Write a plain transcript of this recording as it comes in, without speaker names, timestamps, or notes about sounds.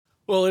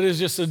Well, it is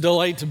just a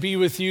delight to be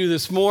with you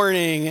this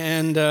morning.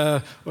 And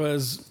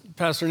as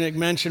Pastor Nick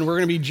mentioned, we're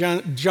going to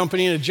be jumping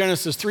into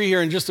Genesis 3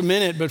 here in just a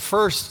minute. But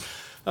first,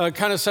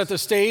 kind of set the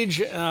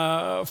stage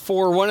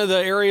for one of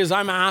the areas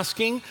I'm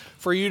asking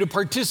for you to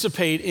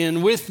participate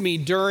in with me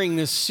during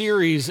this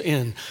series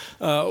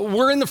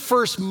we're in the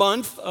first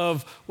month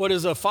of what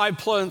is a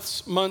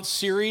 5+ month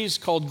series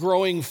called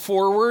Growing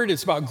Forward.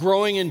 It's about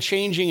growing and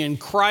changing in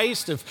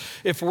Christ.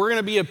 If we're going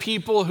to be a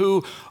people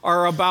who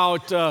are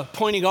about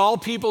pointing all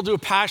people to a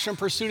passionate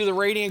pursuit of the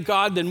radiant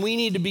God, then we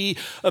need to be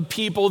a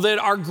people that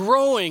are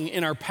growing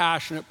in our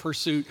passionate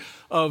pursuit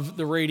of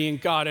the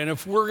radiant God. And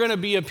if we're going to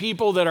be a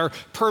people that are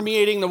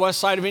permeating the west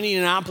side of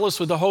Indianapolis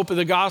with the hope of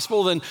the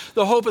gospel, then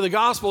the hope of the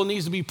gospel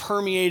needs to be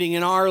permeating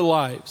in our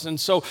lives. And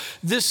so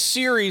this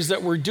series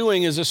that we're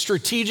doing is a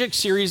strategic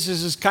series.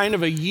 This is kind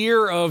of a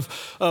year of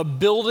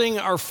building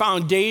our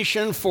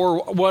foundation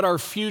for what our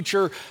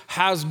future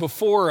has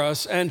before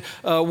us. And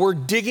we're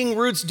digging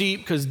roots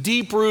deep because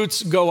deep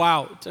roots go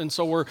out. And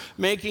so we're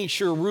making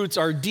sure roots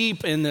are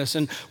deep in this.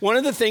 And one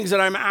of the things that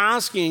I'm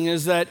asking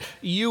is that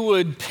you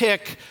would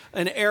pick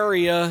an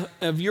area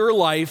of your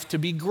life to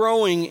be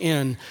growing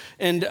in.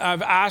 And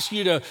I've asked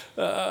you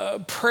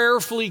to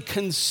prayerfully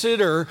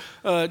consider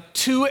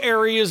 2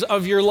 areas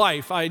of your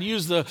life. I had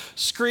used the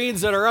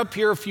screens that are up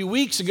here a few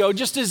weeks ago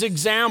just as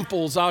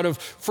examples out of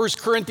 1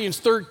 Corinthians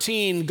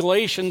 13,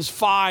 Galatians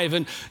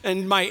 5,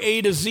 and my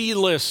A to Z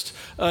list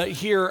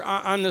here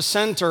on the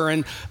center.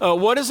 And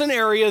what is an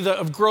area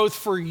of growth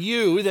for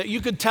you that you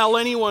could tell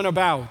anyone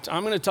about?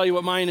 I'm going to tell you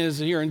what mine is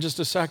here in just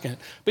a second.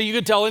 But you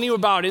could tell anyone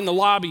about in the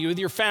lobby, with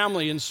your family,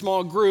 in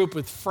small group,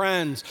 with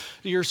friends,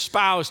 to your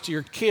spouse, to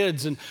your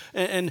kids.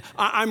 And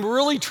I'm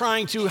really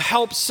trying to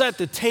help set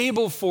the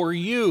table for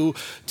you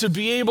to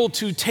be able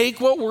to take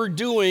what we're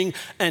doing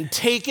and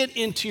take it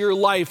into your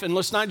life. And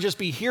let's not just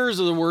be hearers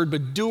of the word,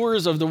 but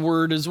doers of the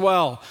word as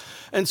well.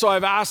 And so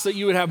I've asked that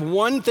you would have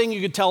one thing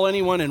you could tell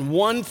anyone and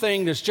one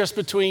thing that's just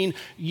between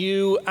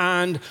you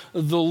and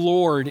the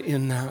Lord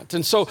in that.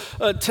 And so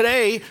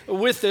today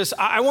with this,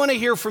 I want to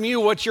hear from you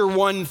what's your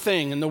one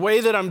thing. And the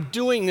way that I'm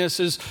doing this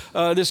is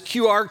this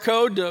QR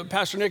code.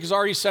 Pastor Nick has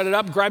already set it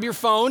up. Grab your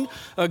phone,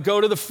 go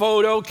to the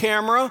photo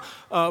camera,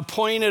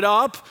 point it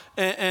up,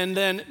 and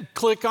then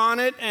click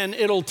on it, and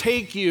it'll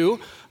take you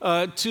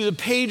to the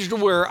page to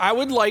where I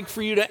would like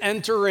for you to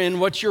enter in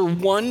what's your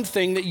one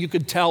thing that you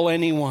could tell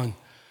anyone.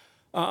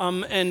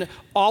 And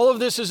all of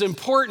this is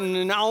important,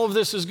 and all of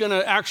this is going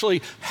to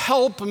actually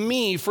help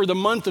me for the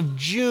month of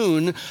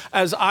June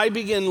as I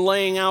begin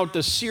laying out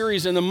the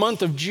series. In the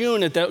month of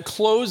June, at the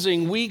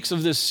closing weeks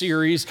of this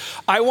series,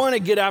 I want to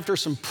get after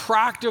some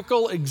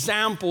practical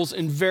examples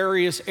in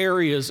various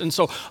areas. And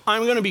so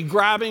I'm going to be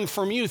grabbing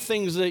from you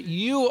things that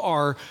you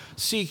are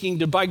seeking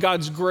to, by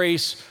God's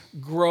grace,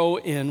 grow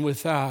in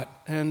with that.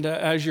 And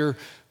as you're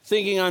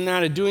thinking on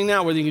that and doing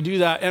that, whether you can do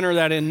that, enter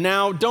that in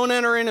now. Don't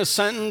enter in a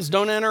sentence.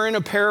 Don't enter in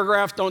a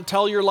paragraph. Don't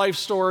tell your life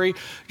story.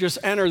 Just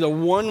enter the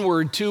 1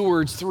 word, 2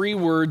 words, 3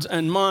 words,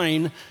 and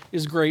mine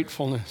is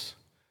gratefulness.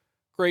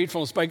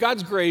 Gratefulness. By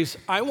God's grace,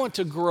 I want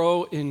to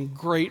grow in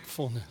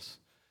gratefulness.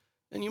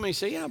 And you may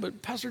say, yeah,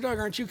 but Pastor Doug,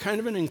 aren't you kind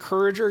of an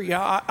encourager?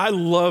 Yeah, I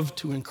love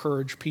to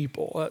encourage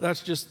people.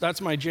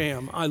 That's my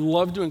jam. I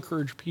love to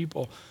encourage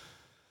people.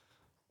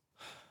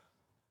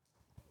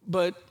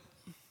 But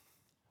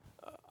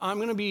I'm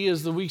going to be,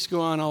 as the weeks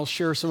go on, I'll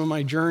share some of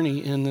my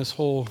journey in this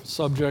whole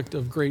subject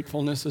of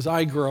gratefulness as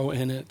I grow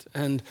in it.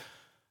 And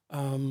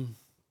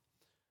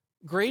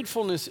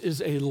gratefulness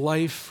is a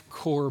life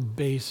core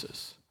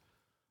basis.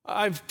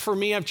 For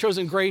me, I've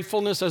chosen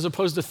gratefulness as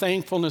opposed to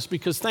thankfulness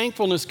because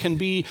thankfulness can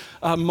be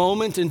a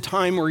moment in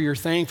time where you're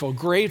thankful.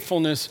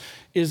 Gratefulness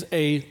is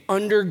a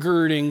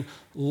undergirding,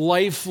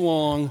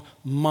 lifelong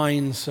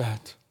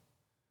mindset.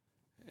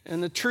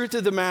 And the truth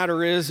of the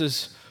matter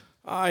is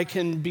I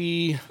can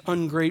be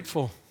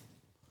ungrateful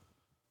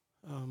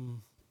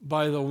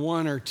by the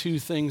 1 or 2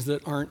 things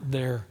that aren't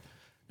there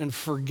and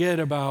forget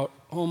about,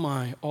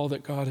 all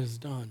that God has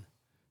done.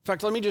 In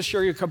fact, let me just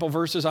share you a couple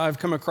verses I've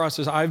come across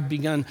as I've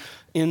begun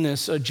in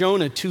this.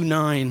 Jonah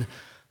 2:9,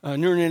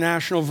 New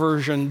International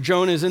Version.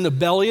 Jonah is in the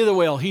belly of the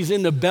whale. He's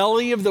in the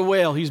belly of the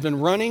whale. He's been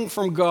running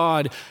from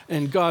God,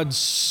 and God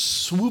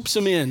swoops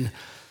him in.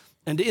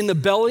 And in the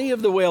belly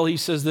of the whale, he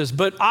says this,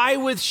 but I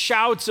with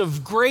shouts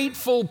of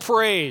grateful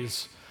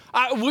praise.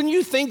 Wouldn't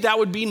you think that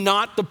would be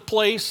not the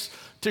place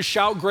to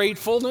shout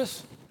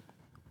gratefulness?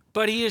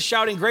 But he is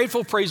shouting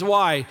grateful praise.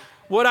 Why?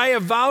 What I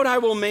have vowed I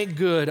will make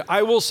good.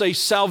 I will say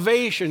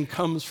salvation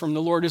comes from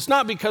the Lord. It's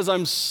not because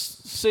I'm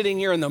sitting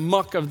here in the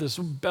muck of this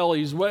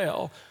whale's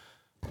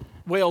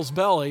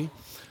belly,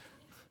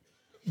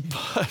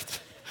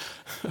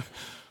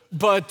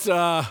 but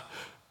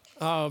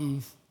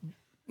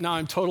now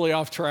I'm totally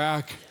off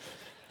track.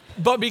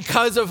 But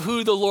because of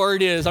who the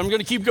Lord is, I'm going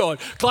to keep going.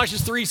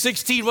 Colossians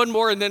 3:16, one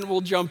more, and then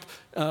we'll jump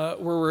where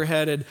we're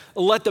headed.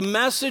 Let the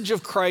message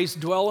of Christ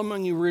dwell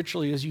among you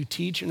richly as you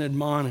teach and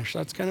admonish.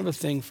 That's kind of a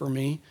thing for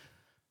me.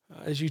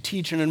 As you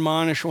teach and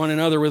admonish one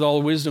another with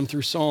all wisdom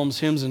through psalms,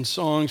 hymns, and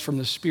songs from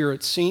the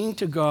Spirit, sing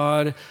to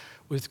God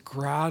with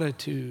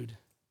gratitude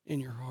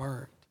in your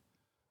heart.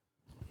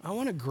 I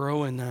want to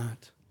grow in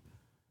that.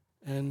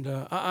 And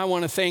I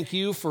want to thank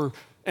you for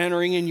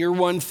entering in your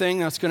one thing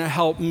that's going to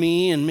help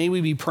me, and may we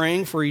be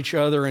praying for each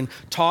other and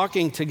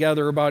talking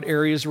together about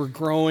areas we're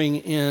growing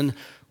in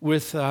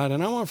with that.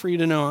 And I want for you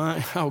to know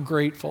how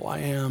grateful I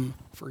am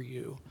for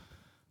you.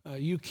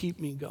 You keep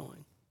me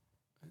going.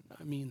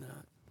 I mean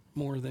that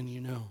more than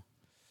you know.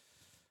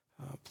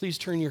 Please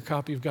turn your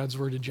copy of God's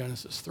Word to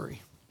Genesis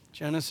 3.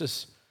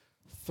 Genesis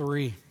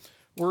 3.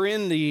 We're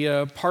in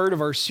the part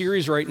of our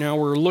series right now.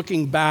 We're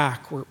looking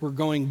back. We're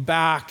going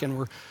back, and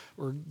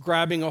we're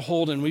grabbing a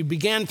hold. And we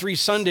began 3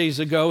 Sundays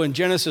ago in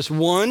Genesis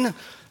 1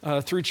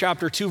 through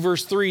chapter 2,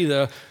 verse 3,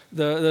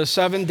 the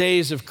 7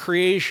 days of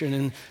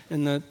creation.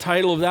 And the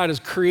title of that is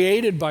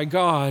Created by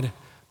God.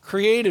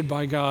 Created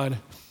by God.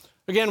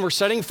 Again, we're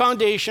setting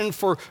foundation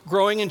for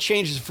growing and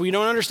changes. If we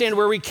don't understand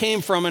where we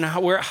came from and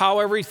how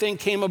everything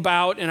came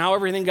about and how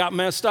everything got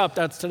messed up,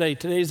 that's today.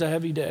 Today's a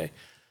heavy day.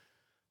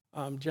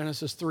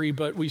 Genesis 3,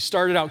 but we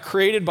started out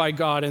created by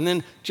God, and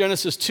then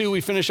Genesis 2, we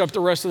finish up the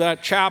rest of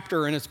that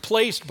chapter, and it's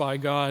placed by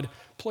God,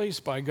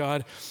 placed by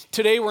God.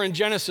 Today we're in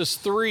Genesis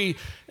 3,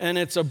 and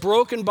it's a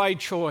broken by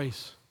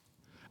choice.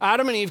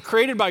 Adam and Eve,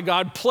 created by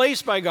God,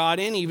 placed by God,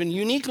 and even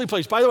uniquely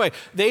placed. By the way,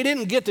 they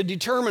didn't get to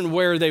determine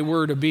where they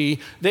were to be.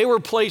 They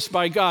were placed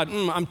by God.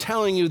 I'm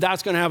telling you,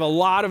 that's going to have a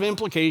lot of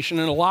implication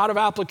and a lot of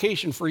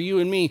application for you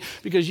and me,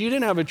 because you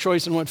didn't have a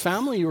choice in what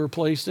family you were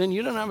placed in.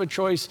 You didn't have a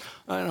choice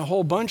in a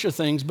whole bunch of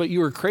things, but you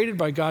were created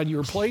by God. You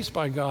were placed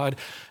by God.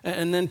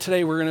 And then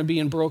today we're going to be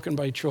in broken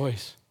by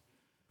choice.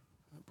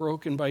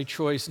 Broken by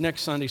choice.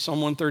 Next Sunday,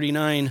 Psalm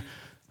 139.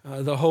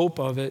 The hope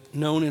of it,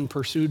 known and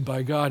pursued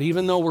by God.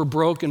 Even though we're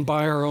broken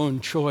by our own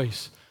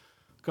choice,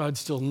 God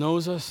still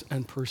knows us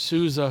and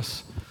pursues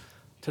us.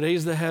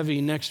 Today's the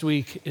heavy. Next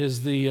week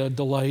is the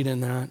delight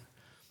in that.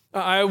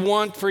 I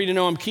want for you to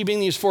know I'm keeping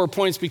these 4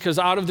 points because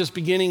out of this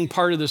beginning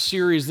part of the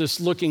series,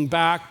 this looking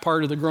back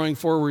part of the Growing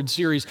Forward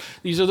series,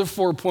 these are the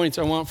 4 points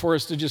I want for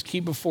us to just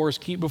keep before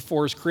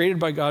us, created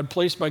by God,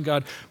 placed by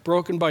God,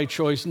 broken by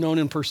choice, known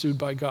and pursued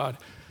by God.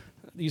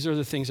 These are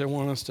the things I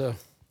want us to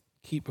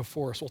keep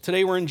before us. Well,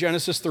 today we're in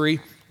Genesis 3,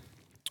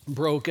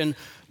 broken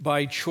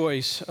by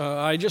choice.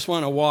 I just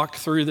want to walk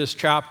through this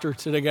chapter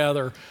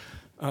together.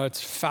 It's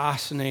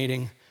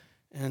fascinating.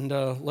 And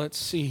let's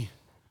see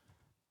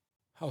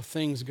how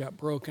things got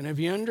broken. Have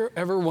you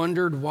ever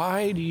wondered,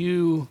 why do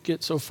you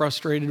get so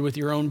frustrated with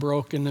your own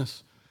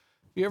brokenness?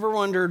 Have you ever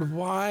wondered,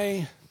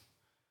 why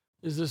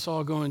is this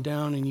all going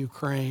down in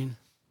Ukraine?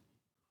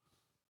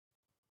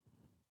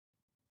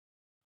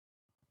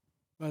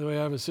 By the way,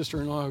 I have a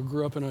sister-in-law who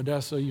grew up in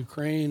Odessa,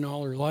 Ukraine,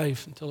 all her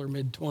life until her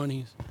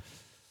mid-20s.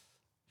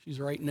 She's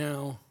right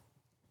now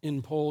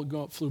in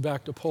Poland, flew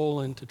back to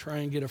Poland to try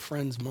and get a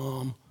friend's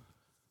mom.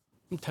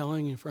 I'm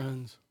telling you,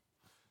 friends,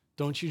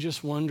 don't you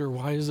just wonder,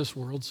 why is this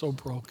world so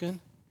broken?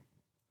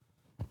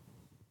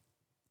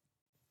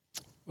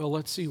 Well,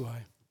 let's see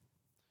why.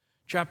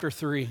 Chapter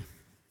 3.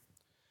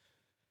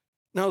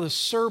 Now the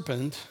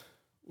serpent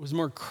was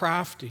more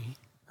crafty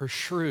or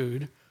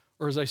shrewd,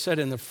 or as I said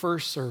in the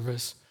first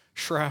service,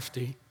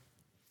 Shrafty.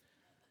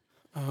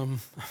 I'm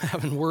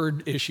having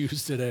word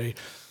issues today.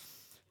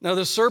 Now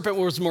the serpent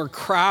was more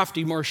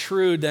crafty, more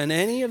shrewd than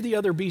any of the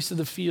other beasts of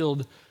the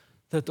field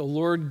that the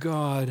Lord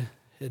God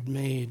had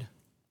made.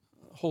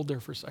 Hold there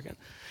for a second.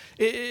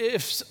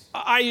 If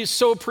I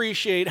so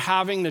appreciate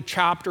having the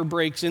chapter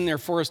breaks in there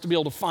for us to be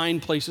able to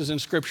find places in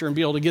Scripture and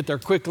be able to get there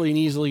quickly and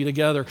easily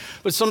together.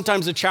 But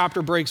sometimes the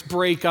chapter breaks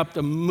break up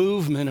the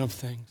movement of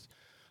things.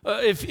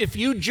 If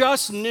you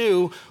just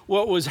knew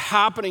what was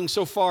happening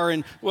so far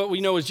in what we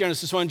know is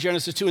Genesis 1,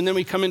 Genesis 2, and then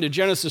we come into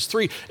Genesis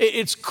 3,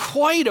 it's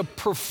quite a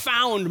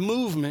profound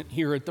movement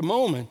here at the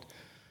moment.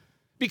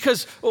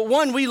 Because,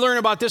 one, we learn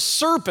about this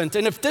serpent,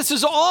 and if this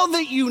is all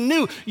that you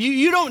knew,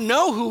 you don't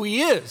know who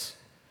he is.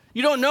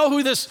 You don't know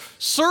who this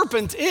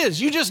serpent is.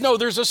 You just know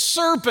there's a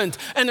serpent,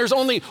 and there's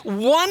only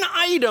one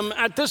item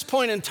at this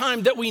point in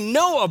time that we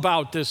know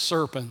about this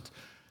serpent,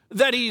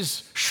 that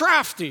he's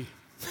crafty.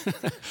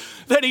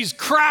 That he's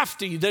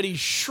crafty, that he's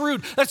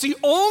shrewd. That's the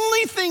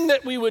only thing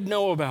that we would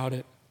know about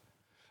it.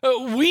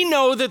 We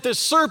know that the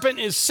serpent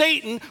is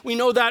Satan. We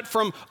know that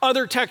from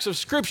other texts of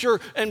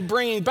Scripture and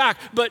bringing back.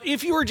 But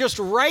if you were just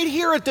right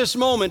here at this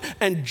moment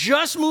and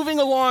just moving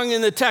along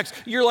in the text,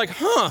 you're like,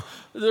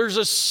 there's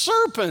a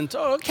serpent.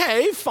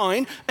 Okay,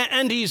 fine.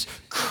 And he's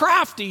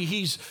crafty,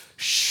 he's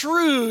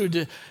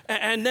shrewd.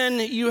 And then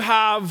you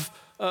have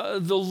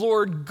the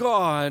Lord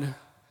God.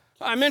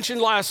 I mentioned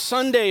last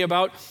Sunday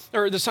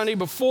the Sunday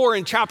before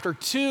in chapter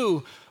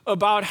 2,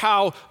 about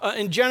how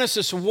in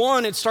Genesis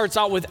 1, it starts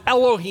out with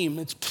Elohim.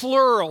 It's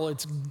plural.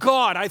 It's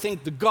God. I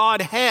think the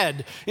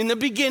Godhead. In the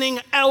beginning,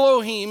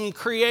 Elohim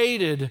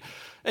created.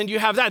 And you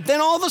have that.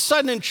 Then all of a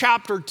sudden in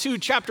chapter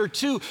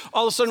 2,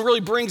 all of a sudden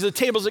really brings the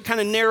tables. It kind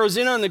of narrows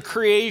in on the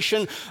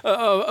creation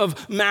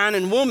of man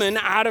and woman,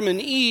 Adam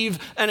and Eve,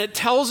 and it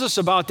tells us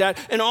about that.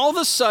 And all of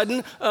a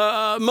sudden,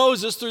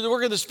 Moses, through the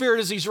work of the Spirit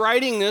as he's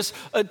writing this,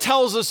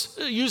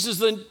 uses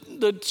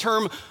the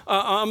term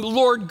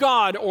Lord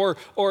God or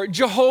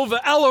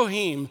Jehovah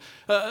Elohim.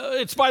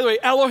 It's, by the way,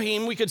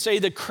 Elohim, we could say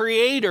the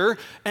creator,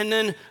 and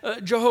then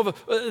Jehovah,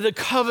 the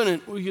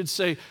covenant, we could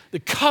say the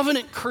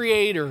covenant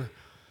creator.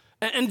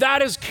 And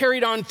that is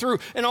carried on through.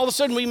 And all of a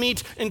sudden we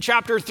meet in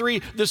chapter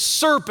 3, the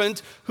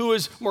serpent who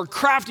is more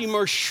crafty,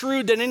 more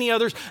shrewd than any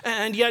others.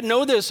 And yet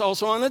know this,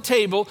 also on the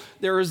table,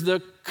 there is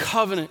the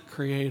covenant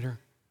creator.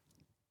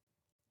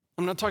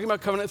 I'm not talking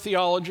about covenant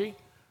theology.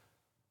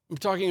 I'm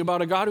talking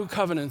about a God who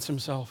covenants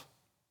himself.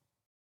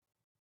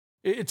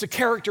 It's a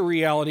character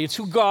reality. It's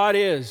who God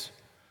is.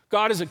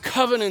 God is a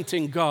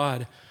covenanting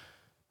God.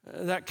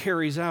 That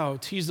carries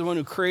out. He's the one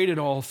who created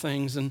all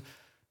things, and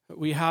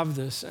we have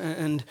this.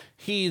 And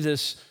he,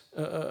 this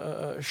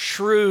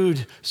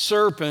shrewd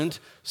serpent,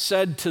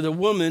 said to the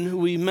woman who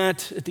we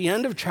met at the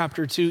end of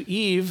chapter 2,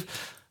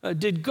 Eve,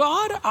 did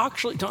God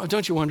actually,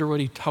 don't you wonder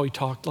how he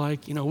talked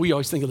like? You know, we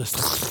always think of this,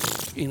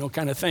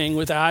 kind of thing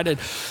with that and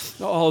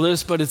all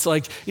this, but it's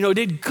like,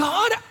 did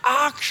God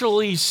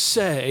actually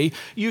say,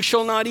 you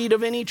shall not eat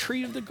of any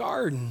tree of the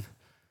garden?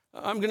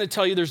 I'm going to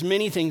tell you there's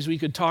many things we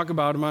could talk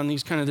about on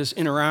this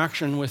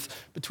interaction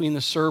between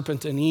the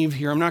serpent and Eve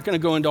here. I'm not going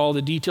to go into all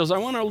the details. I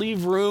want to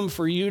leave room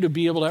for you to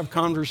be able to have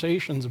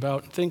conversations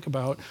about, think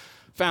about.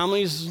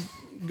 Families,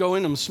 go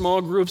in them,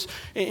 small groups,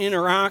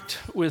 interact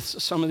with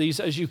some of these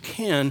as you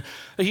can.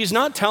 He's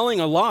not telling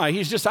a lie.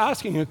 He's just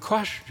asking a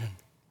question.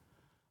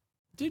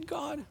 Did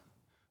God?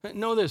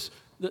 Know this,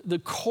 the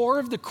core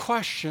of the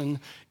question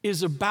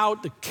is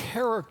about the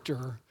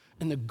character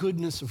and the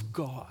goodness of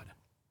God.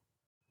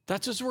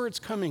 That's just where it's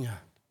coming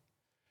at.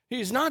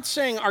 He's not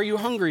saying, are you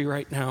hungry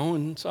right now?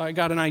 And so I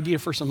got an idea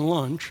for some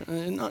lunch.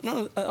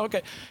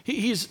 Okay.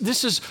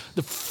 This is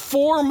the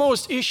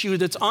foremost issue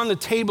that's on the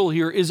table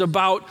here is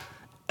about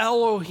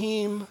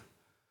Elohim,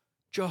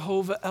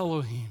 Jehovah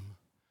Elohim.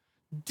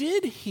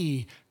 Did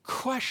he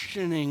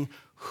questioning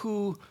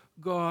who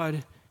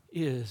God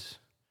is?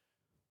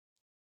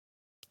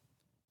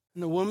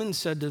 And the woman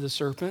said to the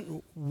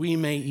serpent, we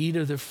may eat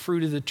of the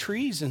fruit of the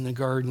trees in the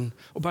garden.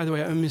 Oh, by the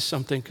way, I missed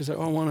something because I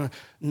want to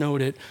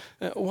note it.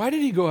 Why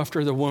did he go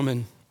after the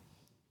woman?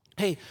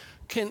 Hey,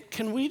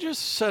 can we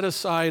just set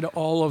aside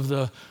all of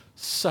the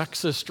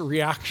sexist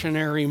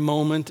reactionary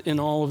moment in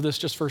all of this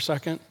just for a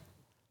second?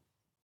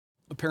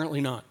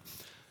 Apparently not.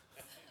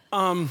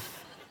 Why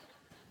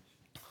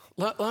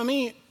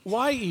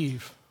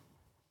Eve?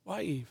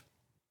 Why Eve?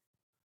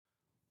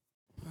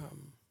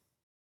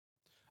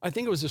 I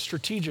think it was a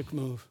strategic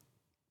move.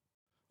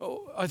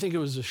 I think it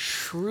was a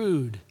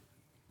shrewd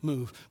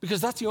move because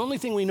that's the only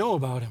thing we know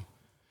about him.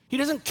 He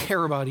doesn't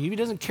care about Eve. He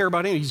doesn't care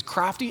about anything. He's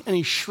crafty and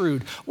he's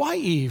shrewd. Why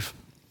Eve?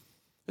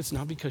 It's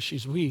not because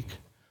she's weak.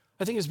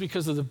 I think it's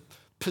because of the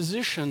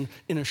position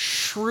in a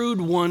shrewd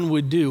one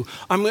would do.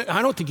 I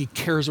don't think he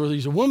cares whether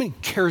he's a woman, he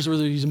cares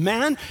whether he's a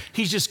man.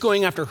 He's just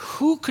going after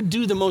who could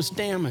do the most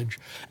damage.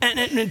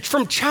 And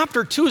from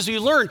chapter 2, as you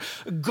learn,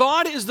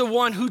 God is the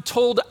one who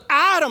told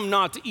Adam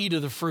not to eat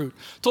of the fruit,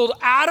 told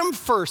Adam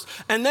first,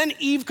 and then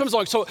Eve comes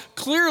along. So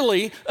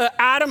clearly,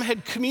 Adam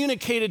had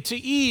communicated to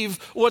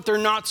Eve what they're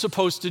not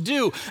supposed to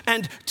do.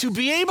 And to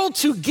be able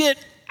to get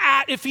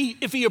if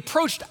he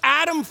approached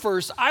Adam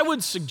first, I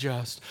would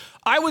suggest,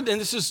 and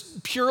this is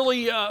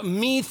purely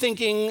me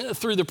thinking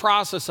through the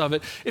process of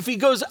it, if he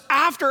goes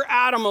after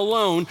Adam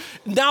alone,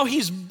 now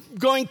has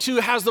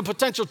the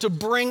potential to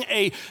bring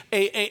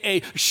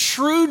a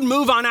shrewd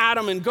move on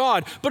Adam and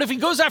God. But if he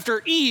goes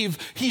after Eve,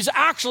 he's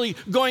actually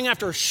going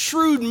after a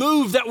shrewd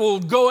move that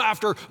will go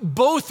after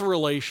both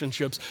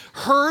relationships,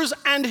 hers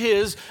and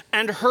his,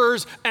 and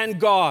hers and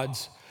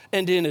God's,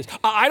 and in his.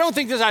 I don't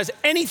think this has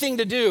anything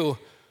to do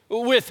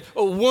with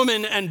a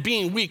woman and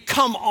being weak.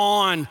 Come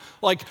on.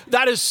 Like,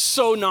 that is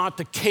so not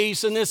the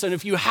case in this. And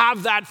if you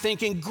have that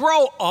thinking,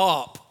 grow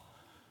up,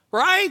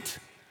 right?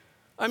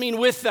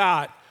 With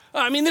that.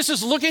 This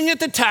is looking at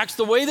the text,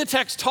 the way the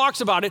text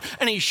talks about it,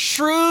 and he's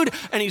shrewd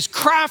and he's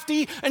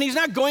crafty, and he's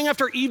not going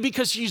after Eve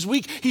because she's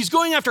weak. He's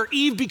going after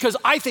Eve because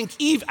I think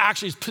Eve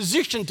actually is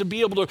positioned to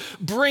be able to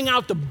bring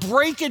out the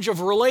breakage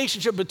of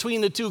relationship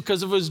between the two,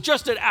 because if it was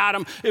just at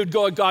Adam, it would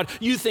go at God.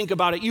 You think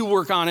about it, you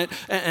work on it,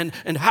 and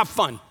have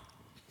fun.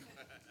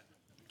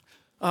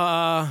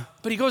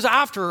 But he goes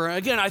after her.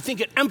 Again, I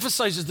think it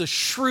emphasizes the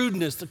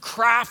shrewdness, the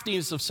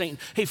craftiness of Satan.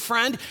 Hey,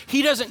 friend,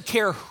 he doesn't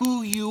care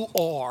who you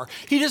are.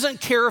 He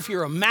doesn't care if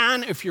you're a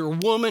man, if you're a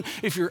woman,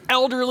 if you're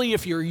elderly,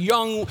 if you're a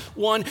young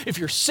one, if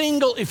you're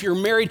single, if you're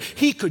married.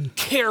 He could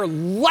care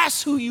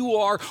less who you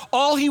are.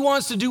 All he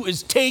wants to do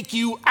is take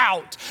you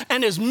out,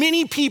 and as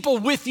many people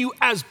with you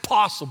as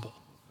possible.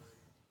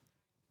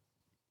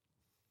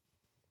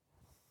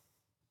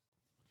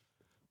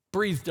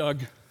 Breathe,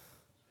 Doug.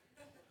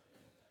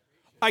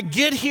 I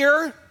get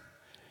here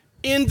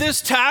in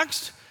this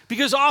text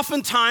Because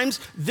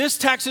oftentimes this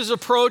text is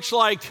approached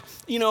like,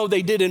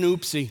 they did an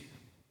oopsie.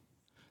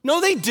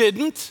 No, they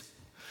didn't.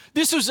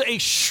 This was a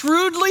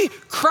shrewdly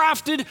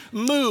crafted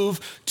move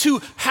to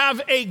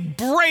have a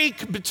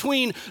break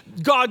between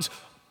God's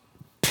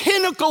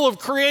pinnacle of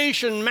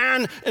creation,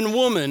 man and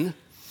woman,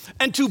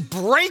 and to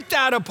break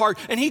that apart.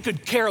 And he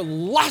could care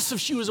less if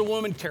she was a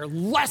woman, care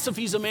less if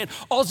he's a man.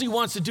 All he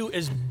wants to do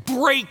is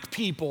break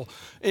people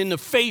in the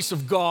face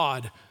of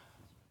God.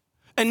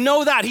 And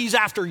know that he's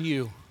after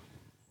you.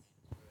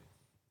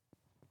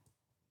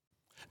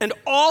 And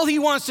all he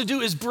wants to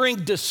do is bring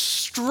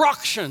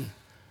destruction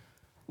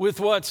with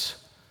what's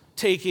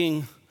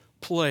taking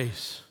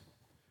place.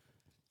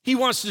 He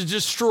wants to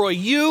destroy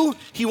you.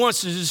 He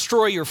wants to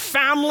destroy your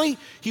family.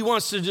 He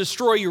wants to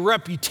destroy your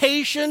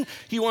reputation.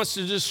 He wants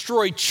to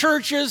destroy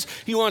churches.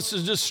 He wants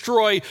to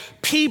destroy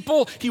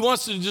people. He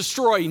wants to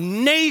destroy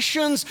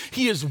nations.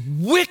 He is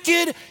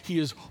wicked. He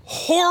is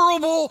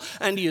horrible.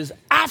 And he is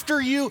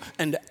after you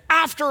and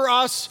after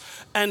us.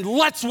 And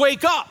let's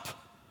wake up.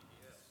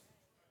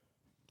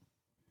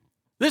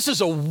 This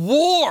is a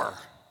war.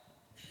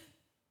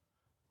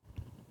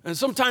 And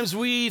sometimes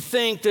we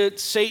think that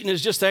Satan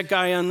is just that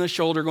guy on the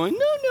shoulder going,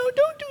 no,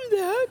 don't do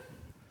that.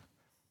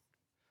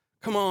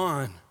 Come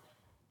on.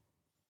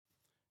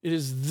 It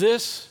is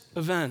this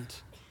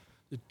event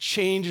that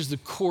changes the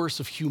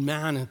course of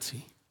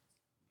humanity.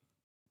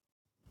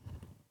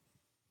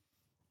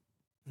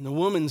 And the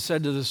woman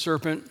said to the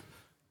serpent,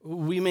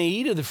 we may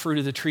eat of the fruit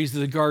of the trees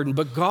of the garden,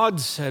 but God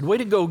said, way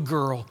to go,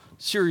 girl.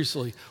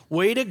 Seriously,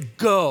 way to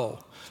go.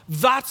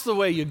 That's the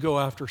way you go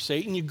after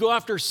Satan. You go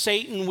after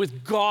Satan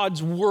with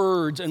God's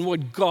words and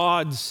what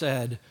God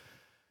said.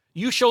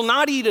 You shall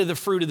not eat of the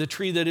fruit of the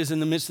tree that is in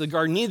the midst of the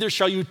garden, neither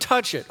shall you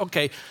touch it.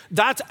 Okay,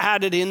 that's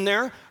added in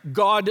there.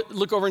 God,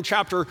 look over in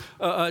chapter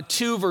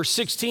 2, verse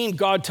 16,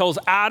 God tells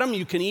Adam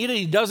you can eat it.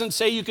 He doesn't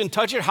say you can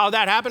touch it. How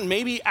that happened,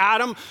 maybe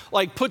Adam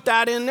put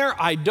that in there.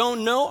 I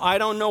don't know. I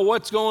don't know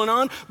what's going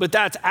on, but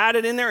that's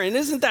added in there. And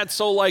isn't that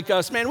so like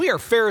us? Man, we are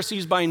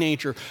Pharisees by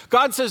nature.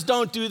 God says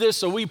don't do this,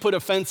 so we put a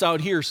fence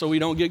out here so we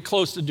don't get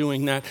close to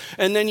doing that.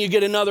 And then you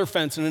get another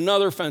fence and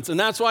another fence. And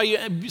that's why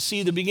you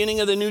see the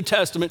beginning of the New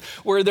Testament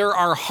where there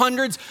are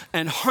hundreds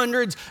and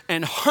hundreds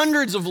and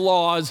hundreds of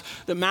laws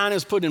that man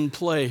has put in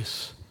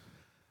place.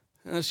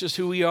 And that's just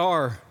who we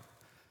are.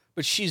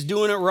 But she's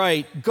doing it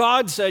right.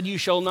 God said, you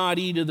shall not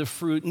eat of the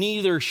fruit,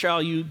 neither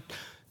shall you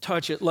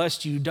touch it,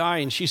 lest you die.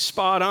 And she's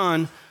spot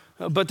on.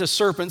 But the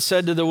serpent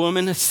said to the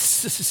woman,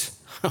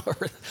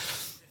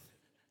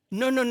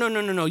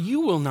 no,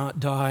 you will not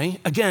die.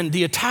 Again,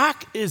 the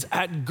attack is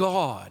at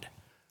God.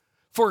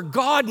 For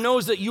God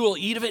knows that you will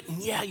eat of it,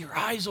 and your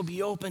eyes will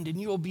be opened, and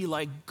you will be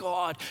like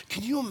God.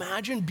 Can you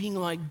imagine being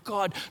like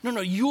God? No,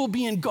 you will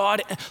be in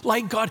God,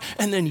 like God,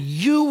 and then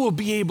you will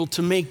be able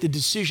to make the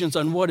decisions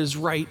on what is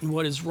right and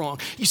what is wrong.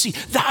 You see,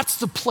 that's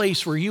the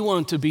place where you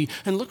want to be.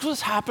 And look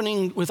what's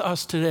happening with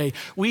us today.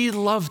 We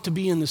love to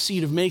be in the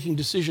seat of making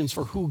decisions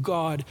for who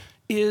God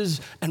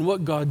is and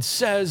what God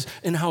says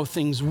and how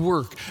things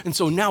work. And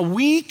so now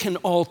we can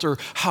alter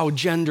how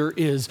gender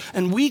is,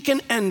 and we can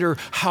enter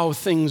how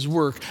things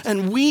work,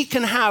 and we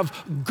can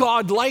have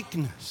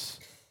God-likeness.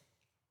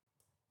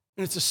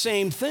 And it's the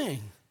same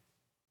thing.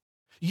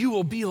 You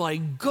will be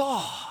like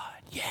God.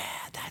 Yeah,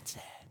 that's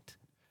it.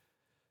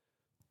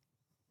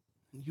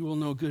 You will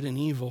know good and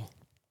evil.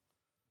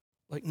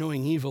 Like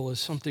knowing evil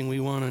is something we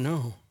want to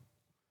know.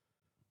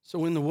 So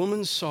when the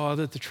woman saw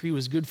that the tree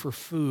was good for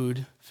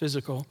food,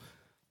 physical,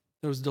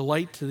 there was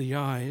delight to the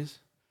eyes,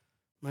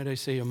 might I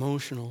say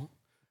emotional,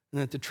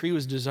 and that the tree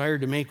was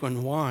desired to make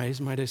one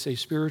wise, might I say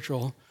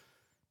spiritual,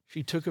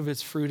 she took of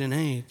its fruit and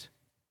ate.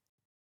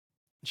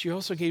 She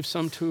also gave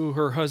some to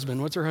her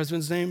husband. What's her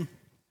husband's name?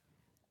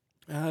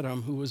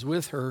 Adam, who was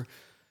with her,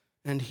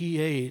 and he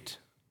ate.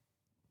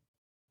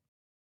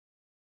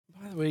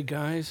 By the way,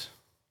 guys,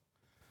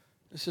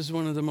 this is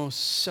one of the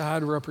most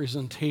sad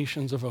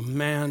representations of a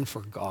man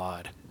for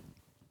God.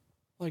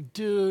 Like,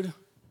 dude,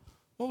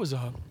 what was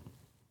up?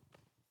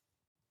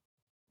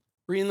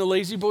 Were you in the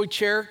lazy boy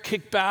chair,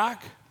 kicked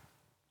back,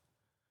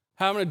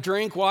 having a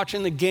drink,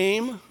 watching the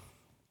game,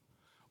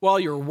 while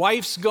your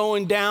wife's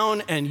going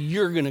down and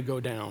you're going to go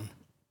down?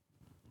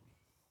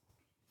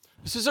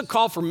 This is a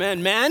call for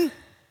men.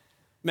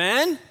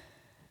 Men?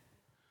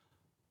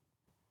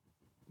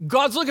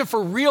 God's looking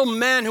for real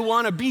men who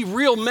want to be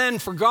real men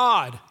for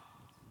God.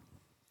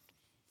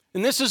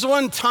 And this is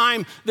one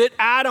time that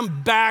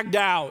Adam bagged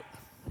out.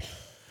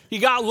 He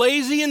got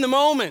lazy in the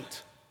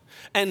moment.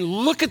 And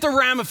look at the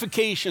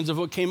ramifications of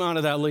what came out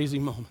of that lazy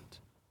moment.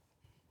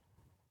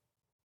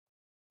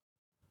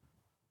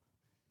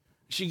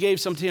 She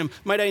gave some to him.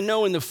 Might I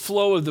know in the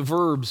flow of the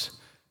verbs,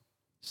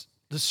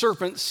 the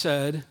serpent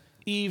said,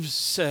 Eve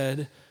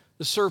said,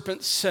 the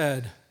serpent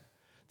said,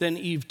 then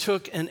Eve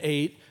took and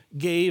ate,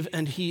 gave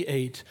and he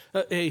ate.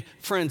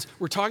 Friends,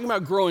 we're talking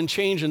about grow and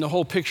change in the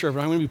whole picture of it.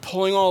 I'm going to be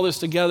pulling all this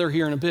together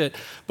here in a bit.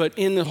 But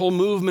in the whole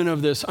movement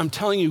of this, I'm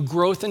telling you,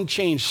 growth and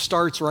change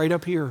starts right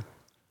up here.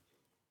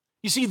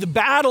 You see, the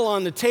battle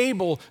on the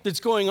table that's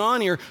going on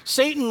here,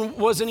 Satan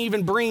wasn't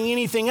even bringing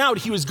anything out.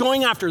 He was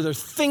going after their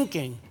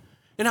thinking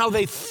and how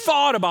they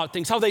thought about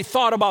things, how they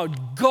thought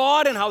about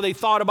God and how they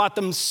thought about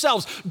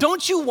themselves.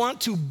 Don't you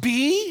want to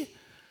be?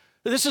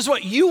 This is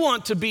what you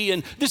want to be,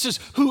 and this is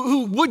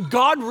who would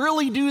God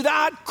really do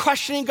that?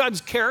 Questioning God's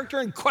character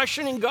and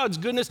questioning God's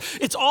goodness.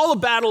 It's all a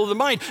battle of the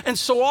mind. And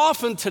so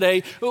often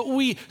today,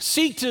 we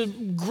seek to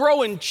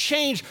grow and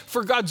change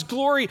for God's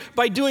glory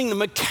by doing the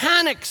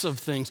mechanics of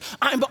things.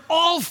 I'm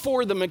all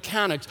for the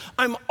mechanics.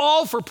 I'm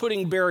all for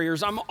putting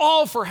barriers. I'm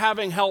all for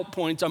having help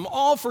points. I'm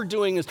all for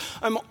doing this.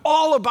 I'm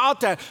all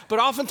about that. But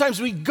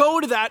oftentimes we go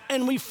to that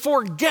and we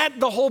forget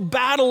the whole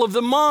battle of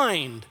the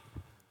mind.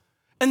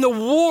 And the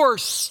war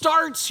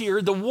starts here,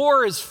 the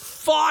war is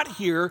fought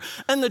here,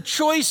 and the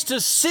choice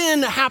to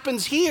sin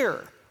happens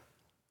here.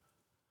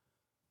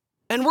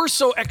 And we're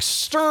so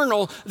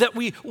external that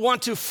we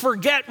want to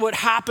forget what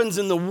happens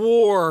in the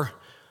war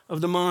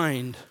of the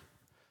mind.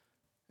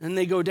 And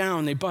they go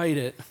down, they bite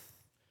it.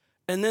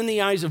 And then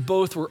the eyes of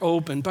both were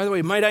opened. By the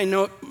way, might I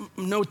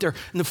note there,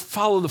 and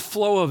follow the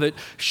flow of it,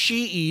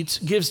 she eats,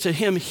 gives to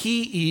him,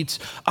 he eats.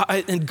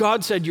 And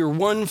God said, you're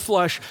one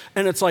flesh.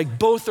 And it's like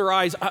both their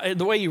eyes,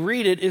 the way you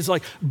read it is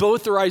like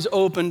both their eyes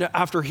opened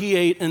after he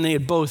ate and they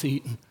had both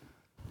eaten.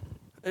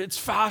 It's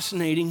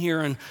fascinating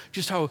here and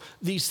just how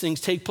these things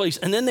take place.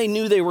 And then they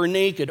knew they were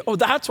naked. Oh,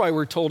 that's why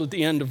we're told at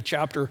the end of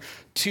chapter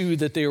 2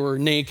 that they were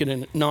naked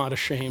and not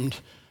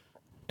ashamed.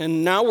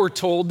 And now we're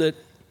told that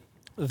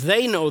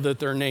they know that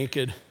they're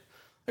naked.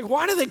 Like,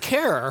 why do they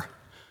care?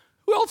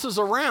 Who else is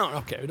around?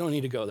 Okay, we don't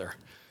need to go there.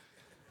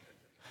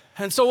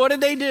 And so what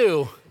did they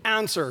do?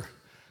 Answer.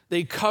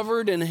 They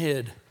covered and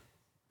hid.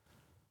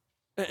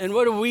 And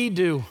what do we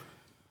do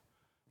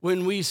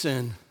when we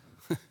sin?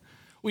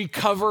 We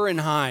cover and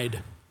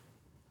hide.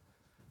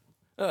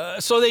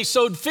 So they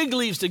sewed fig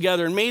leaves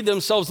together and made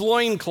themselves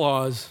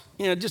loincloths.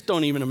 Just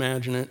don't even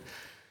imagine it.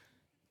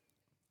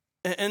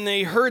 And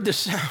they heard the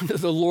sound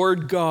of the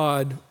Lord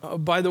God.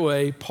 By the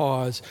way,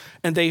 pause.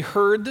 And they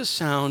heard the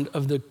sound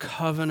of the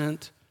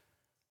covenant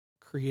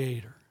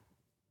creator.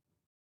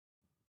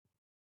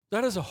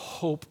 That is a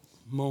hope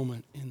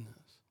moment in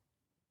this.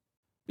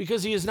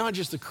 Because he is not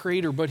just the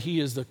creator, but he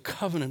is the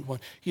covenant one.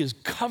 He has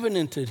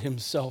covenanted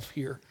himself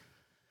here.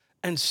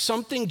 And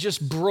something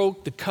just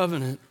broke the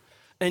covenant.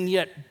 And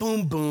yet,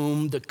 boom,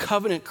 boom, the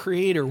covenant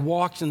creator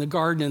walks in the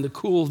garden in the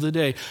cool of the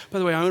day. By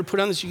the way, I'm going to put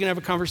on this, you can have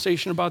a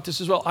conversation about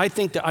this as well. I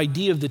think the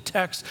idea of the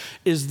text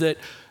is that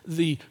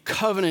the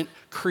covenant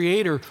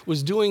creator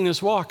was doing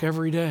this walk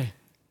every day.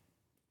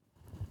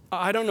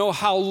 I don't know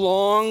how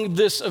long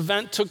this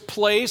event took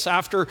place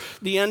after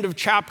the end of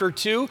chapter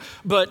 2,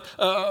 but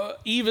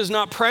Eve is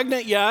not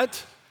pregnant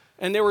yet.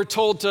 And they were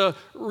told to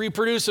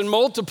reproduce and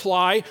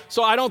multiply.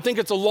 So I don't think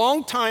it's a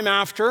long time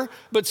after,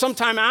 but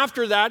sometime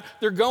after that,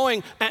 they're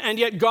going. And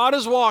yet God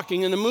is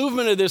walking. And the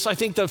movement of this, I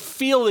think the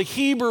feel of the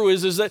Hebrew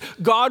is that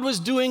God was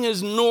doing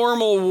his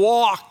normal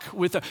walk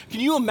with them. Can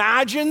you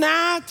imagine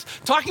that?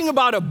 Talking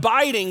about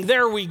abiding,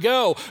 there we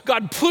go.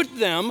 God put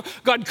them,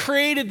 God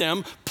created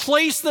them,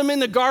 placed them in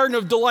the garden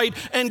of delight,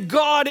 and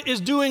God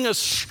is doing a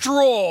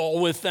stroll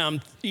with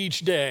them each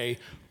day.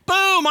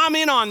 Boom, I'm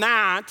in on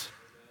that.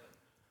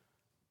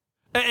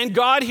 And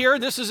God here,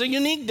 this is a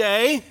unique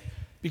day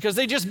because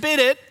they just bid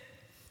it.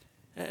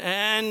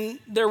 And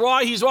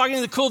he's walking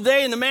in the cool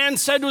day, and the man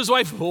said to his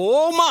wife,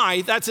 oh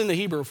my, that's in the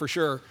Hebrew for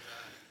sure.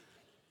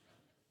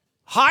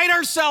 Hide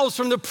ourselves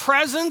from the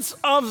presence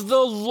of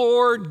the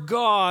Lord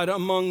God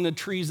among the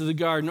trees of the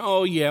garden.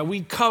 Oh yeah,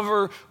 we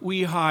cover,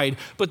 we hide.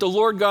 But the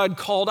Lord God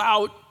called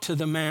out to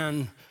the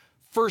man,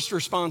 first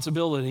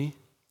responsibility.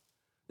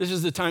 This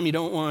is the time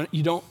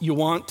you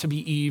want to be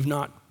Eve,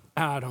 not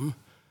Adam.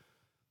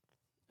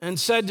 And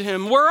said to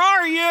him, where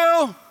are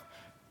you?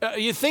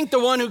 You think the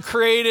one who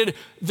created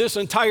this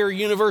entire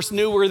universe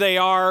knew where they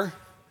are?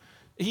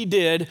 He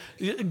did.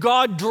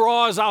 God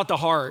draws out the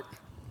heart.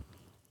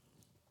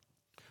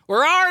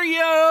 Where are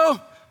you?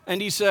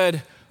 And he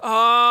said,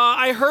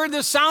 I heard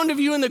the sound of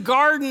you in the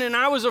garden and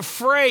I was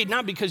afraid,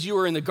 not because you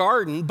were in the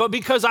garden, but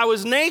because I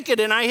was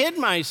naked and I hid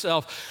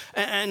myself.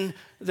 And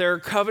their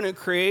covenant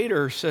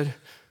creator said,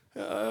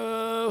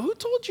 who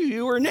told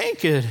you were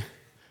naked?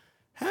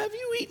 Have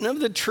you eaten of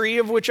the tree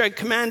of which I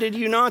commanded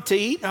you not to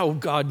eat? Oh,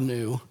 God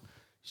knew.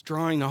 He's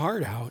drawing the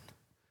heart out.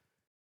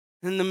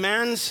 And the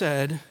man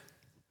said,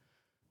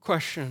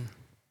 question,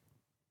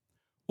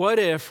 what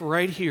if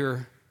right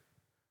here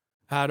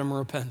Adam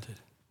repented?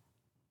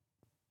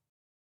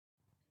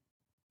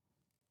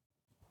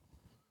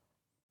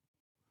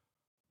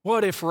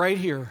 What if right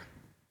here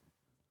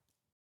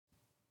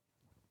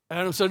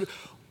Adam said,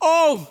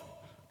 oh,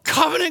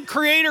 covenant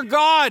creator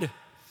God,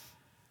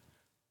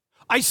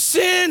 I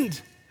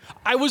sinned.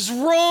 I was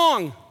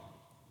wrong.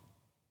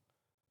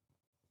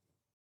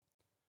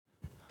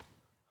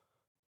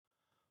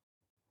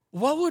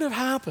 What would have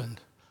happened?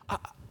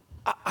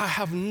 I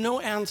have no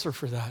answer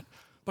for that,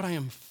 but I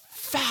am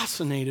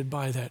fascinated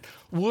by that.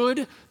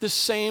 Would the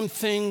same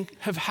thing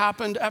have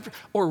happened after,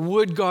 or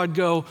would God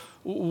go,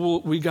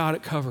 we got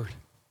it covered?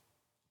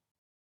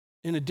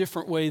 in a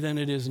different way than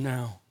it is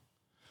now.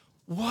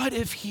 What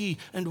if he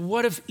and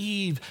what if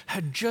Eve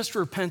had just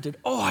repented?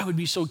 Oh, I would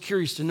be so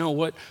curious to know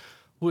what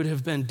would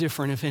have been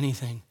different, if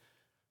anything.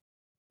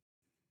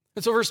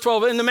 And so verse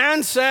 12, and the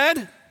man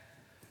said,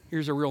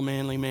 here's a real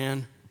manly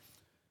man,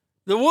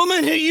 the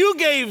woman who you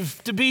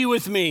gave to be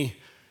with me,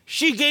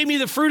 she gave me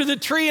the fruit of the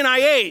tree and I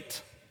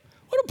ate.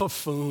 What a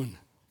buffoon.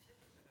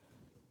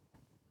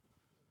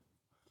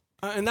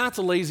 And that's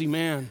a lazy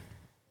man.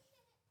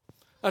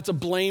 That's a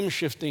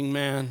blame-shifting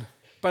man.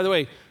 By the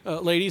way,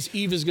 ladies,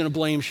 Eve is going to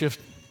blame shift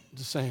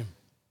the same.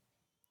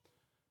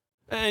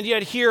 And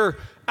yet here,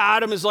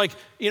 Adam is like,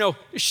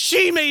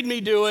 she made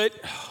me do it.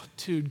 Oh,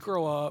 dude,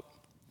 grow up.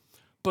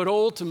 But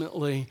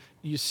ultimately,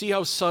 you see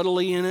how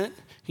subtly in it,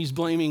 he's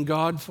blaming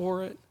God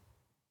for it?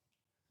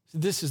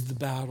 This is the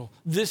battle.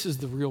 This is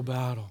the real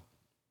battle.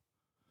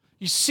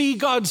 You see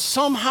God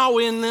somehow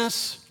in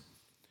this?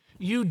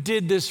 You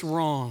did this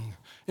wrong.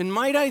 And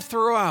might I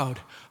throw out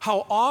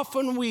how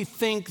often we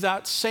think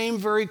that same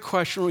very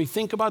question, we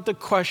think about the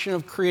question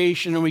of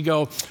creation and we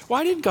go,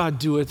 why did God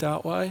do it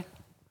that way?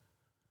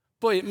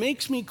 Boy, it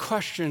makes me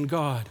question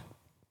God.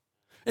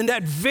 And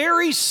that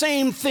very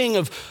same thing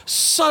of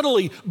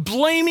subtly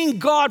blaming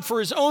God for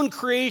his own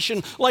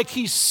creation like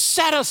he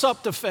set us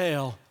up to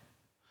fail.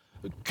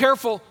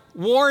 Careful,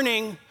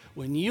 warning,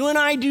 when you and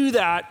I do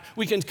that,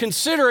 we can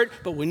consider it,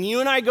 but when you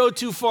and I go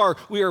too far,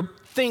 we are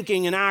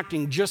thinking and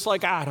acting just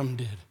like Adam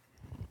did.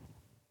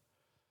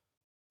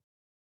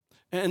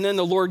 And then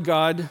the Lord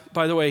God,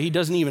 by the way, he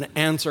doesn't even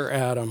answer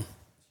Adam.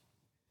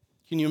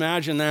 Can you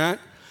imagine that?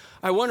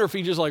 I wonder if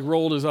he just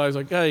rolled his eyes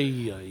like,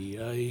 ay, ay,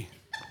 ay.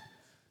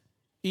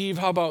 Eve,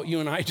 how about you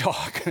and I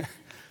talk?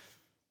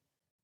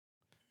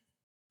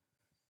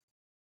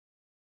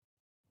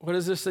 What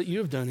is this that you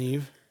have done,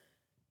 Eve?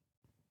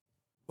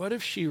 What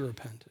if she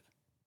repented?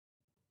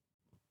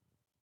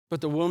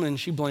 But the woman,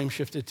 she blame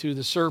shifted to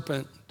the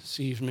serpent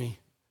deceived me,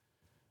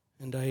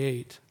 and I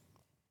ate.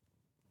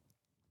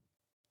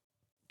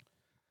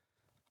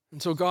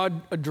 And so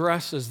God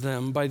addresses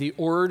them by the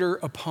order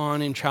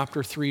upon in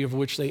chapter 3 of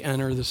which they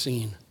enter the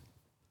scene.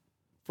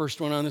 First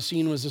one on the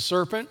scene was the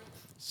serpent.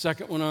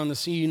 Second one on the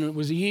scene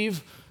was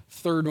Eve.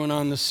 Third one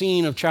on the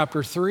scene of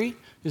chapter 3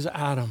 is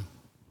Adam.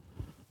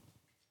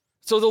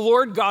 So the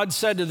Lord God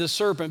said to the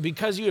serpent,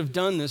 because you have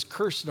done this,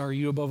 cursed are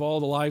you above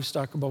all the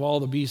livestock, above all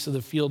the beasts of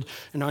the field,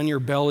 and on your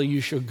belly you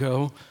shall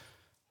go,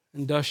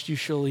 and dust you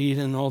shall eat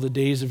in all the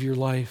days of your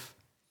life.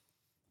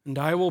 And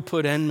I will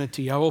put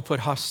enmity, I will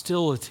put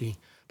hostility.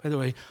 By the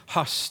way,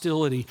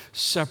 hostility,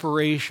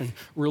 separation,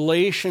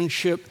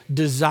 relationship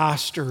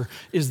disaster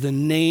is the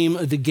name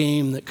of the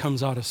game that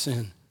comes out of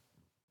sin.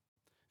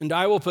 And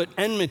I will put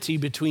enmity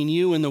between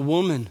you and the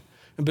woman,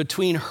 and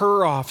between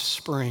her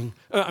offspring.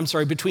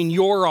 Between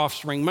your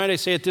offspring. Might I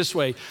say it this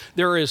way?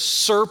 There is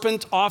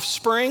serpent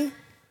offspring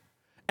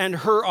and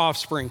her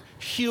offspring,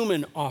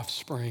 human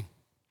offspring.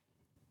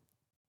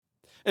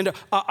 And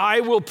I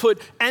will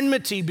put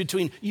enmity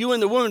between you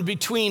and the woman,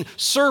 between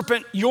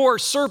your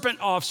serpent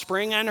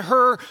offspring, and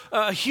her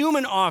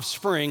human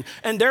offspring.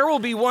 And there will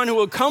be one who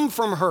will come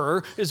from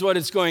her, is what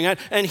it's going at,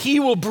 and he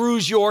will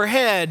bruise your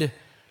head. Amen.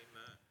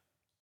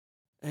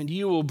 And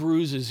you will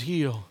bruise his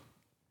heel.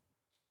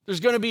 There's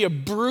going to be a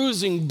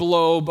bruising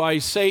blow by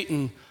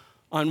Satan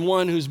on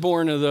one who's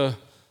born of the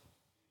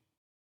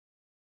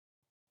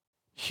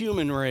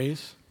human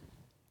race.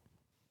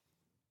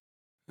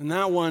 And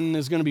that one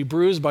is going to be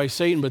bruised by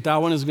Satan, but that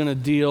one is going to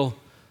deal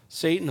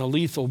Satan a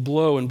lethal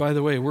blow. And by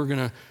the way, we're going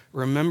to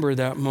remember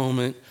that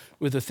moment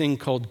with a thing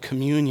called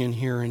communion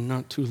here in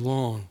not too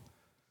long.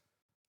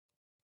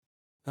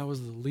 That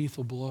was the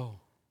lethal blow.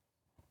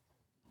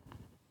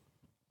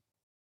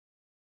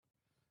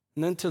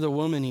 And then to the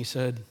woman he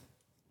said,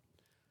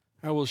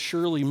 I will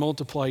surely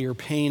multiply your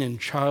pain in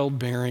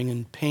childbearing,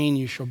 and pain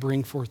you shall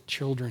bring forth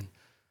children.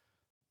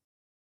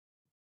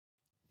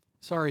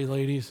 Sorry,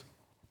 ladies.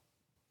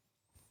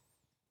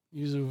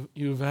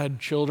 You've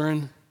had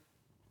children.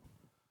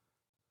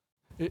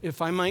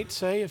 If I might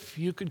say, if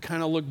you could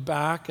kind of look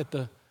back at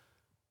the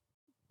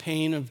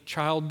pain of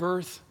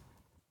childbirth,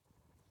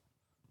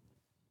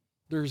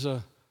 there's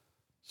a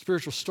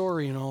spiritual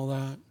story in all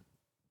that.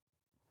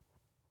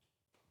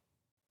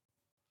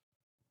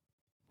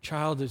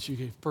 Child that you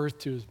gave birth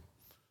to is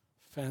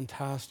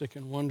fantastic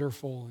and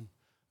wonderful and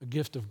a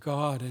gift of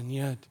God, and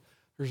yet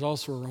there's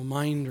also a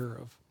reminder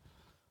of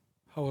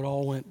how it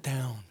all went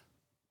down.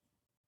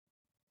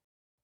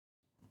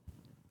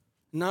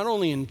 Not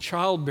only in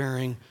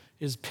childbearing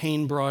is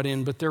pain brought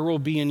in, but there will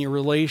be in your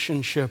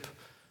relationship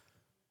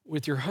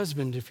with your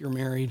husband if you're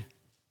married.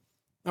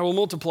 I will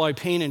multiply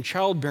pain in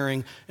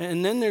childbearing.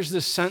 And then there's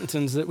this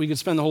sentence that we could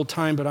spend the whole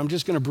time, but I'm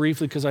just going to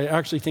briefly, because I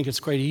actually think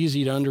it's quite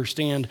easy to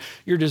understand.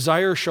 Your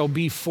desire shall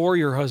be for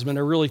your husband.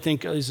 I really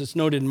think, as it's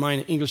noted in my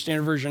English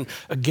Standard Version,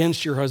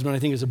 against your husband, I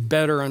think is a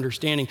better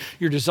understanding.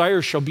 Your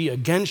desire shall be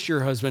against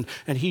your husband,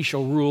 and he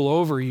shall rule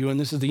over you. And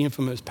this is the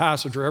infamous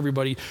passage where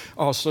everybody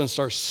all of a sudden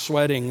starts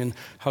sweating, and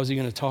how's he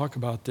going to talk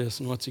about this,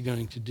 and what's he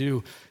going to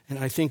do? And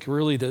I think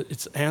really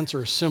its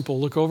answer is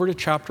simple. Look over to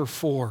chapter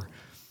 4.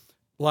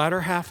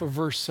 latter half of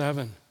verse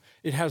 7,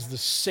 it has the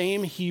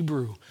same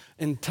Hebrew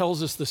and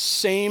tells us the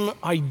same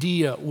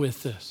idea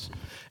with this.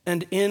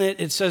 And in it,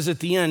 it says at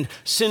the end,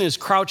 sin is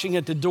crouching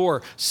at the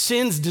door.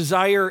 Sin's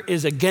desire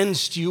is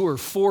against you or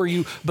for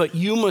you, but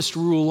you must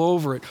rule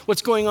over it.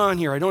 What's going on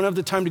here? I don't have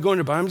the time to go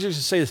into it, but I'm just going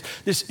to say this.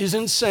 This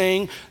isn't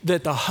saying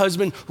that the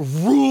husband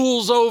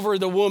rules over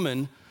the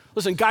woman.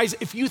 Listen, guys,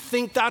 if you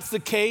think that's the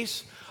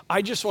case,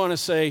 I just want to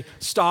say,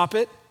 stop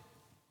it.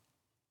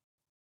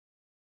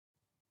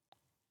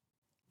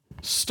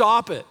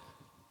 Stop it.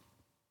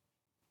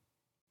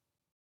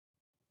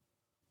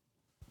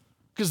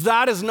 Because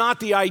that is not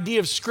the idea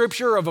of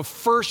Scripture of a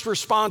first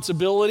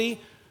responsibility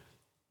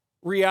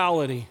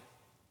reality.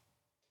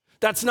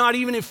 That's not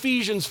even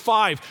Ephesians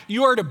 5.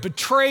 You are to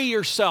betray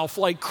yourself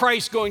like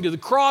Christ going to the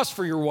cross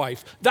for your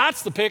wife.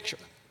 That's the picture.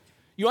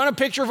 You want a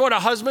picture of what a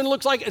husband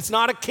looks like? It's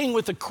not a king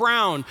with a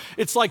crown.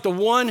 It's like the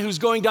one who's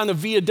going down the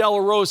Via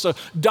Dolorosa,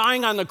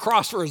 dying on the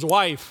cross for his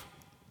wife.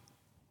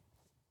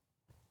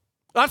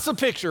 That's the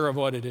picture of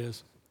what it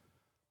is.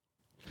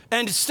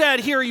 And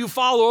instead, here you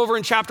follow over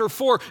in chapter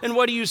 4, and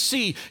what do you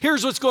see?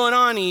 Here's what's going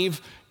on, Eve.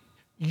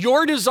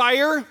 Your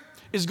desire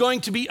is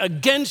going to be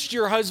against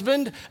your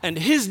husband, and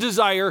his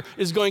desire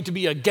is going to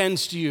be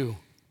against you.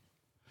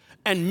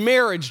 And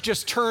marriage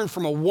just turned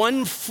from a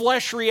one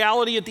flesh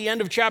reality at the end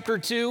of chapter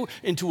 2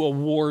 into a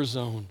war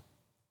zone.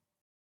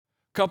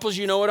 Couples,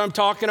 you know what I'm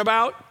talking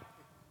about?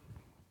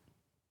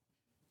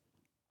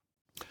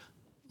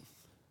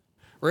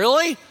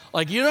 Really?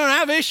 Like you don't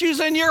have issues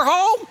in your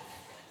home?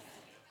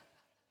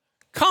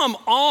 Come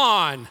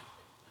on.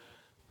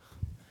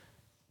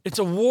 It's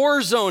a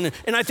war zone.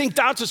 And I think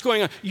that's what's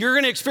going on. You're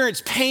going to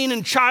experience pain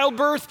in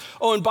childbirth.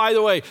 Oh, and by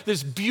the way,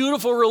 this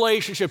beautiful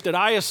relationship that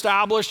I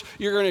established,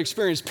 you're going to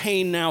experience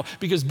pain now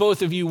because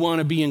both of you want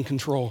to be in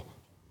control.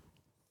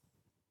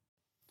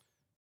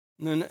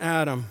 And then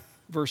Adam,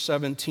 verse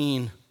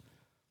 17.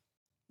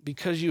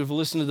 Because you have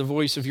listened to the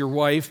voice of your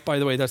wife, by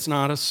the way, that's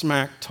not a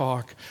smack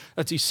talk.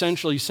 That's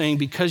essentially saying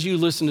because you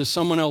listen to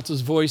someone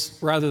else's voice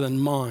rather than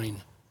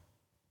mine.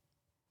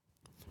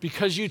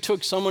 Because you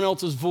took someone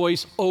else's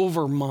voice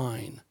over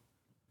mine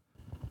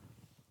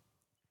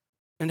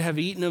and have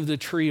eaten of the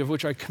tree of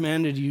which I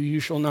commanded you, you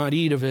shall not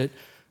eat of it.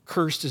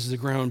 Cursed is the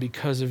ground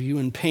because of you.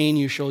 In pain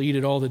you shall eat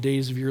it all the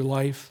days of your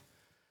life.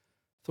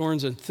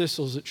 Thorns and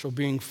thistles it shall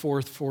bring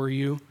forth for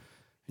you,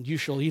 and you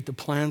shall eat the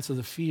plants of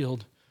the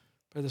field.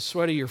 By the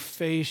sweat of your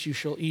face you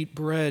shall eat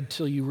bread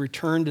till you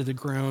return to the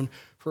ground,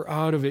 for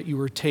out of it you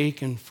were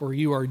taken, for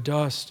you are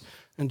dust,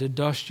 and to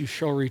dust you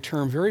shall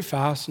return. Very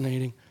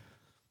fascinating.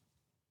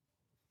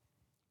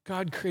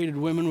 God created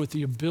women with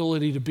the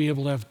ability to be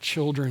able to have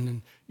children,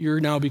 and you're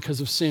now, because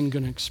of sin,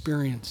 going to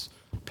experience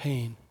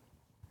pain.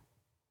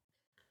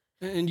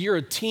 And you're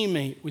a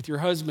teammate with your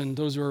husband,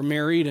 those who are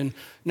married, and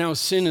now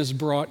sin has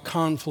brought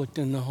conflict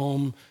in the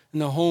home, and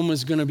the home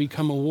is going to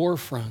become a war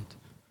front.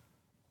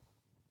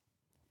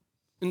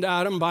 And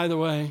Adam, by the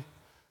way,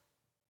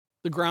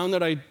 the ground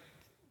that I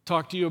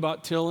talked to you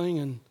about tilling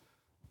and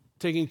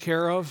taking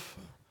care of,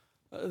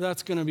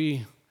 that's going to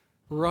be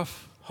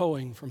rough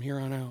hoeing from here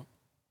on out.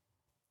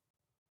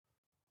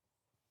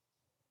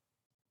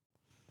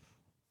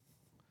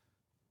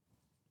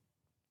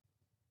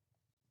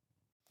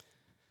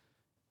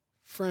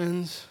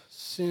 Friends,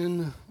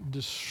 sin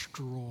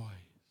destroys.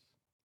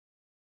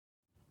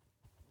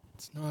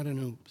 It's not an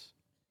oops.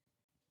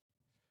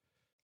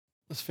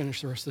 Let's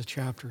finish the rest of the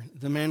chapter.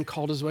 The man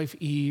called his wife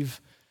Eve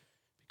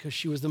because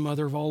she was the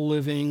mother of all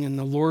living, and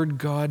the Lord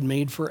God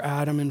made for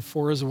Adam and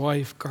for his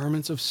wife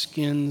garments of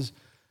skins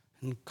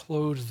and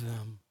clothed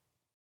them.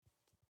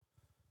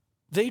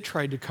 They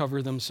tried to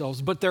cover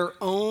themselves, but their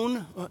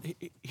own,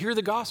 hear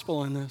the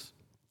gospel in this,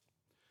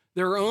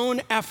 their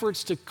own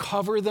efforts to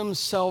cover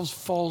themselves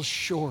fall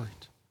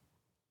short.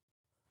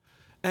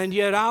 And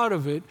yet out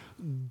of it,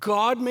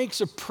 God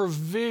makes a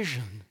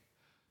provision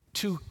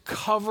to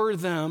cover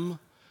them,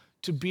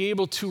 to be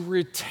able to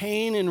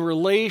retain in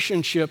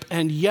relationship,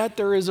 and yet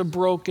there is a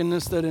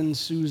brokenness that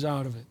ensues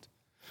out of it.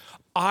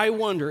 I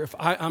wonder if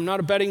I'm not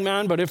a betting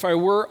man, but if I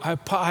were,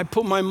 I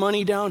put my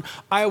money down,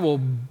 I will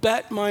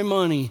bet my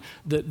money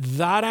that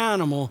that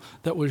animal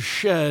that was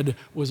shed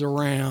was a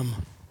ram.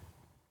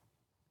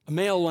 A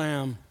male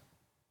lamb.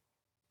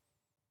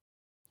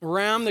 A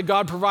ram that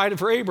God provided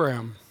for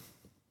Abraham.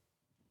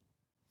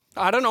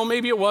 I don't know,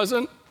 maybe it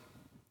wasn't.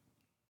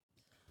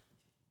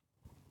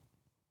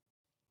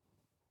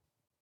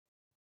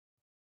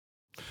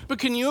 But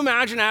can you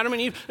imagine Adam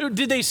and Eve?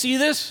 Did they see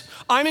this?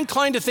 I'm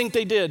inclined to think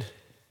they did.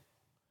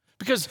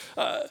 Because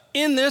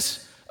in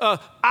this,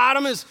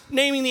 Adam is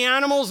naming the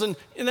animals, and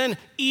then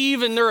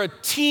Eve, and they're a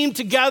team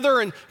together.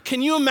 And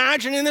can you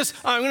imagine in this?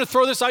 I'm going to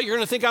throw this out. You're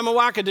going to think I'm a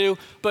wackadoo,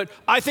 but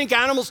I think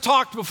animals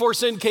talked before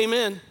sin came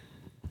in.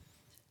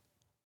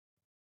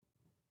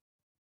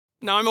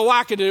 Now I'm a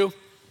wackadoo.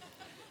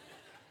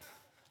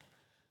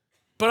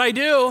 But I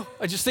do.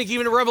 I just think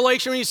even in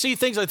Revelation, when you see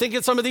things, I think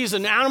in some of these,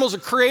 and animals are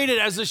created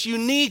as this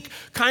unique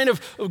kind of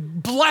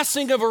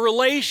blessing of a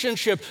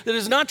relationship that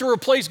is not to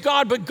replace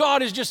God, but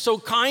God is just so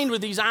kind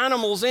with these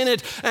animals in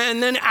it.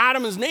 And then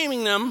Adam is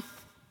naming them.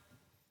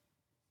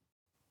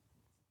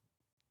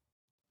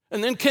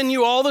 And then can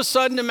you all of a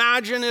sudden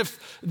imagine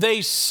if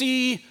they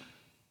see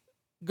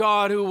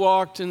God who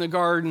walked in the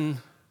garden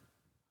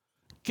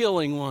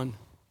killing one?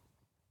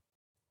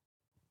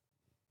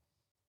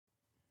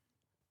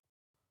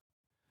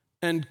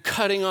 And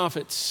cutting off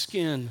its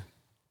skin.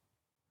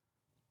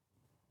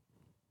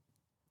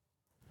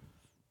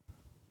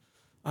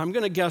 I'm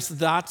going to guess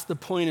that's the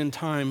point in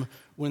time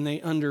when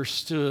they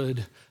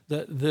understood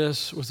that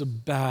this was a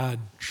bad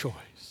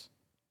choice.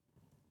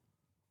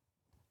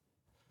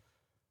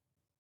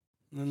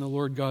 And then the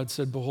Lord God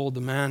said, "Behold, the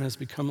man has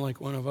become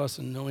like one of us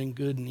in knowing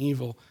good and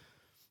evil.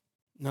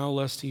 Now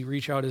lest he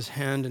reach out his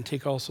hand and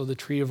take also the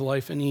tree of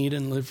life and eat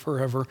and live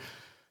forever.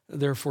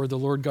 Therefore, the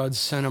Lord God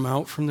sent him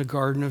out from the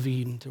Garden of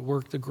Eden to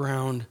work the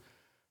ground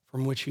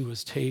from which he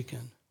was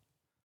taken.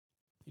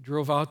 He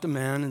drove out the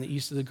man in the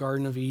east of the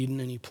Garden of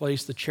Eden, and he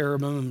placed the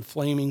cherubim and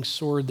flaming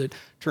sword that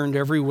turned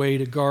every way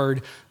to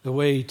guard the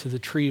way to the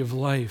tree of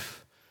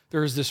life."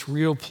 There is this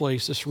real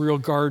place, this real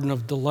garden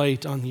of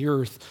delight on the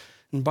earth.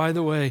 And by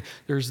the way,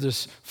 there's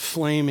this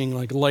flaming,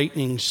 like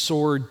lightning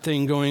sword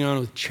thing going on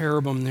with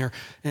cherubim there.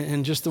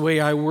 And just the way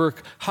I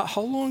work,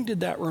 how long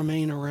did that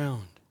remain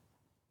around?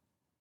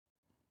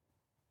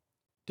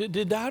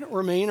 Did that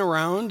remain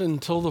around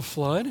until the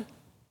flood?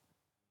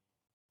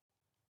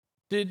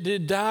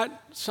 Did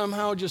that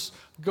somehow just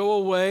go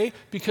away?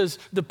 Because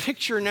the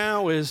picture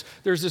now is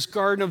there's this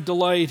garden of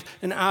delight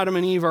and Adam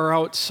and Eve are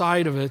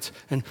outside of it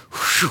and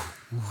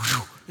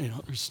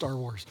there's Star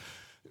Wars.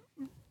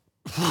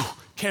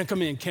 Can't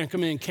come in, can't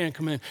come in, can't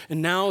come in. And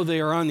now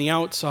they are on the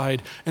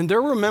outside and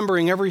they're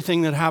remembering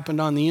everything that happened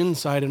on the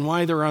inside and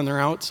why they're on their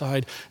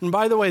outside. And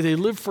by the way, they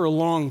lived for a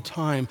long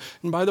time.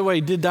 And by the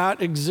way, did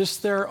that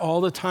exist there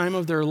all the time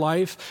of their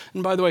life?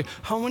 And by the way,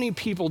 how many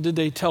people did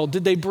they tell?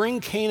 Did they bring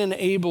Cain and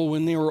Abel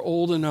when they were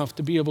old enough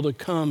to be able to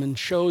come and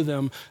show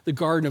them the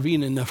Garden of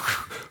Eden?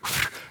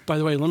 By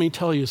the way, let me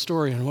tell you a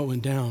story on what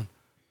went down.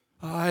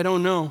 I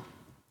don't know.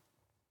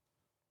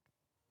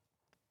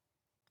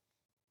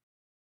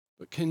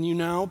 But can you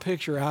now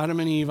picture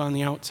Adam and Eve on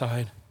the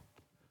outside?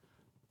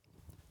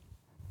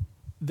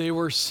 They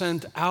were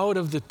sent out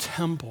of the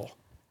temple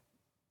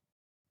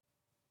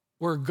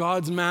where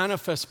God's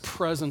manifest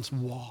presence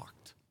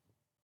walked.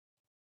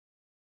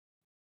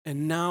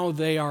 And now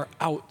they are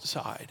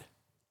outside,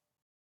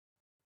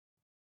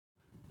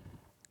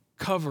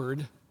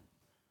 covered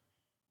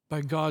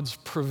by God's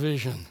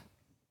provision.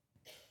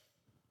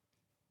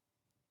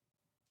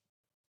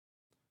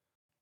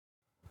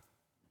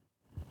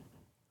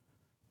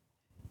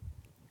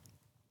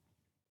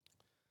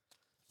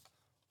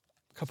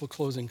 Couple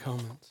closing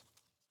comments.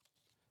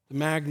 The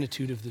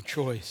magnitude of the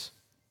choice.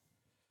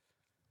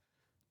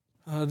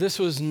 This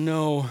was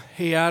no,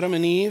 hey, Adam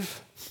and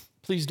Eve,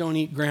 please don't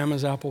eat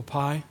grandma's apple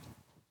pie.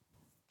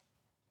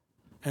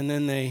 And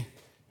then they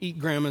eat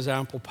grandma's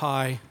apple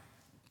pie,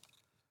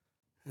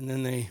 and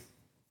then they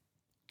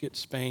get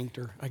spanked,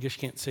 or I guess you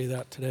can't say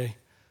that today.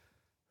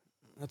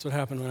 That's what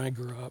happened when I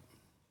grew up.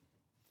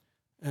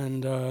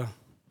 And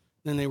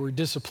then they were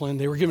disciplined.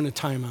 They were given a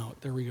timeout.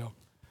 There we go.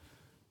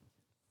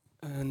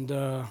 And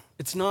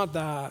it's not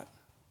that.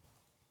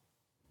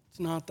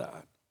 It's not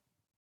that.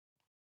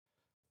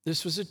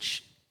 This was a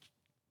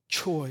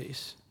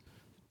choice,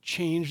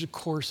 changed the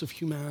course of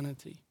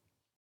humanity.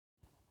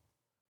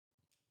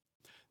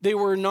 They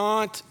were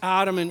not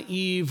Adam and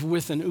Eve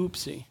with an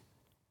oopsie.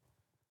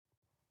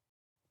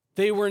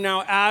 They were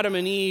now Adam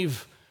and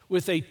Eve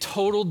with a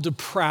total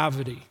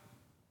depravity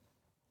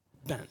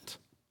bent.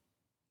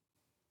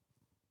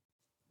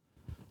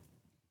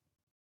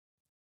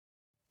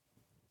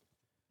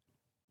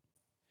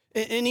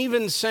 And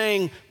even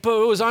saying,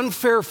 but it was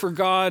unfair for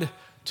God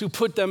to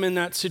put them in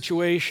that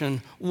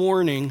situation,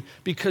 warning,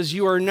 because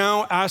you are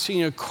now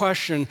asking a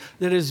question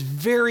that is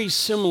very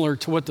similar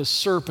to what the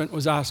serpent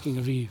was asking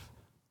of Eve.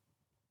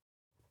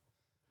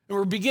 And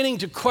we're beginning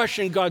to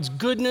question God's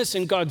goodness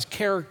and God's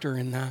character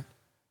in that.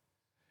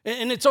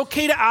 And it's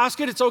okay to ask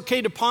it, it's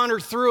okay to ponder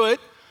through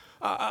it.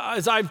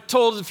 As I've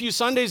told a few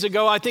Sundays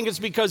ago, I think it's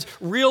because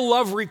real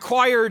love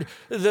required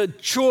the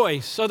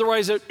choice.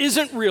 Otherwise, it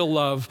isn't real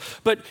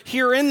love. But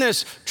here in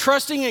this,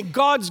 trusting in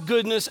God's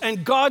goodness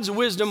and God's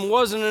wisdom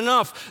wasn't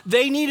enough.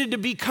 They needed to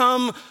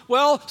become,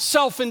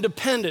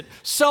 self-independent,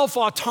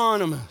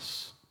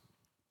 self-autonomous.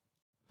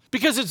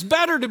 Because it's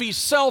better to be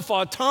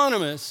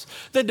self-autonomous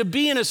than to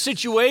be in a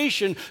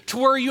situation to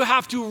where you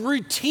have to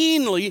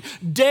routinely,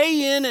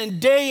 day in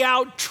and day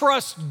out,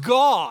 trust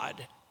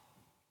God.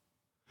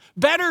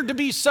 Better to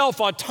be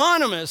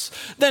self-autonomous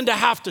than to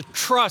have to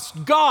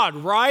trust God,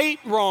 right?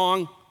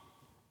 Wrong.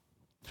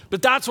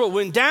 But that's what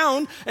went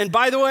down. And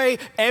by the way,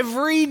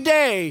 every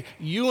day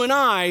you and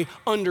I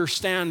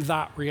understand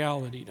that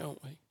reality,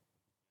 don't we?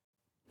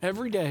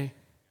 Every day.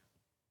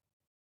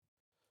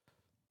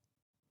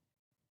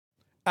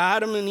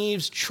 Adam and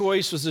Eve's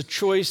choice was a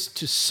choice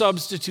to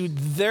substitute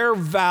their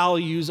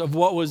values of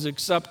what was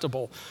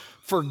acceptable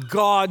for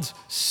God's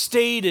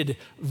stated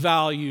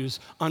values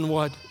on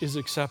what is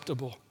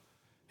acceptable.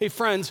 Hey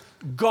friends,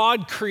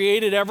 God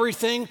created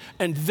everything,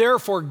 and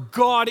therefore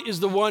God is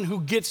the one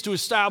who gets to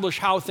establish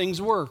how things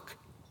work.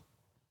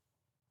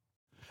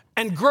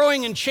 And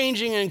growing and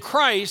changing in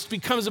Christ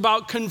becomes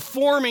about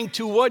conforming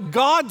to what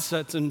God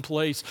sets in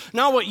place,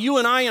 not what you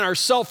and I in our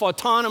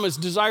self-autonomous,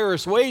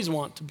 desirous ways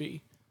want to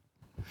be.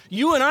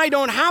 You and I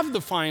don't have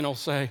the final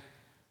say.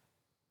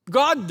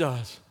 God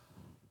does.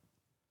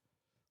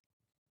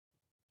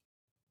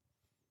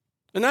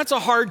 And that's a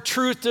hard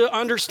truth to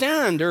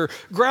understand or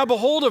grab a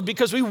hold of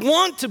because we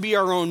want to be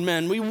our own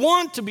men. We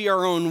want to be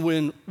our own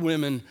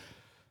women.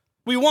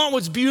 We want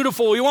what's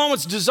beautiful. We want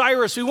what's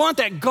desirous. We want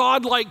that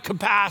God-like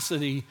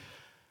capacity.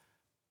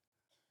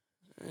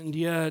 And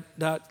yet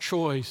that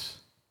choice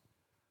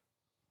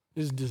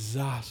is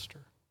disaster.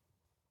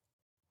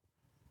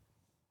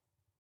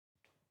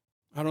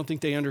 I don't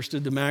think they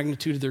understood the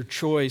magnitude of their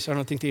choice. I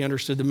don't think they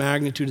understood the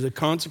magnitude of the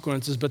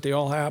consequences, but they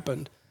all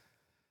happened.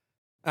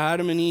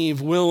 Adam and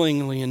Eve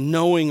willingly and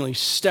knowingly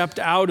stepped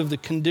out of the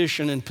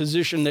condition and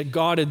position that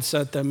God had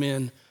set them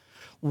in.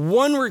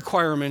 One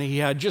requirement he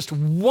had, just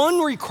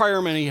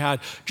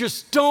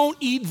don't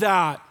eat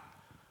that.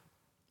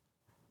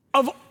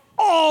 Of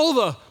all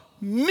the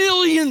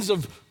millions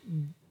of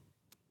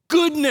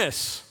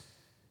goodness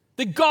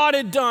that God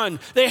had done,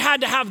 they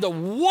had to have the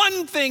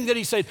one thing that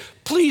he said,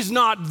 please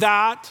not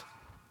that.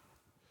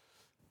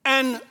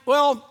 And,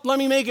 well, let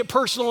me make it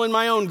personal in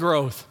my own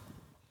growth.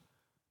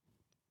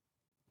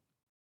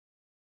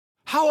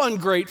 How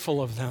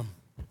ungrateful of them.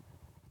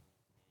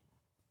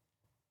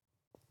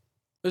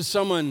 As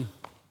someone,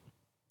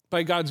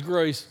 by God's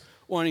grace,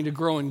 wanting to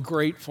grow in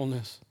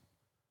gratefulness.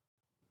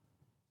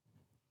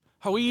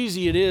 How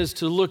easy it is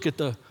to look at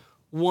the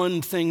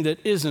one thing that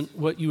isn't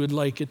what you would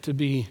like it to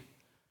be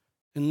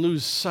and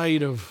lose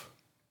sight of,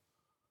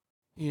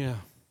 And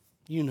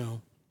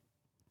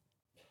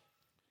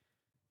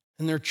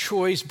their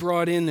choice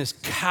brought in this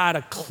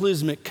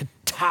cataclysmic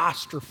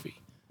catastrophe,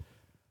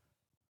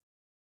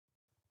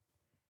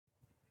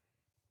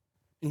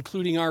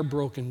 including our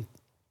broken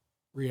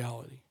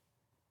reality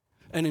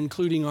and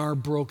including our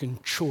broken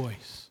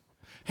choice.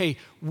 Hey,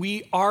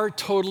 we are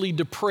totally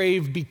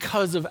depraved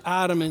because of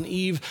Adam and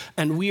Eve,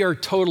 and we are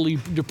totally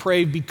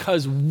depraved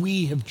because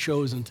we have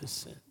chosen to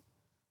sin.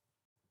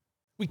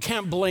 We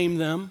can't blame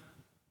them.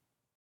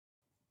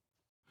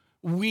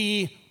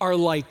 We are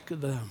like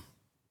them.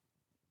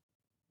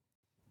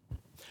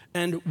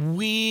 And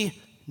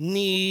we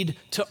need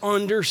to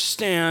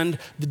understand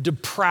the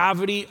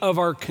depravity of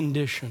our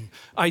condition.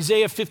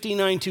 Isaiah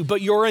 59:2,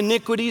 but your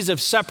iniquities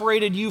have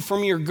separated you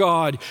from your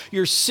God.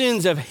 Your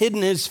sins have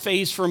hidden his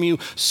face from you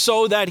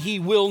so that he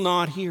will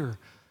not hear.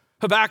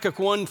 Habakkuk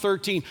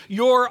 1:13,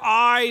 your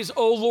eyes,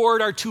 O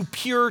Lord, are too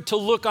pure to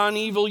look on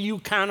evil. You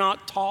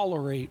cannot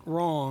tolerate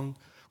wrong.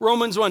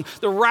 Romans 1,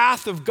 the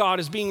wrath of God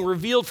is being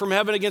revealed from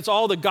heaven against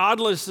all the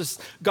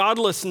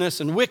godlessness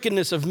and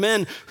wickedness of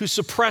men who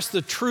suppress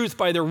the truth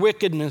by their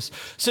wickedness.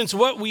 Since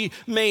what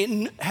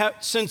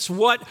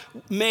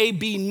may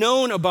be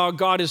known about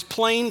God is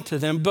plain to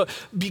them, but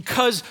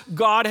because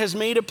God has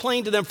made it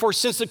plain to them, for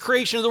since the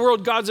creation of the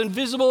world, God's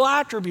invisible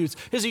attributes,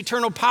 his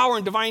eternal power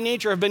and divine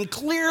nature have been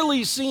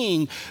clearly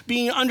seen,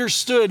 being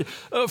understood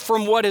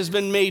from what has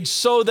been made,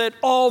 so that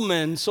all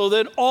men, so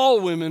that all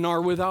women are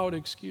without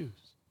excuse.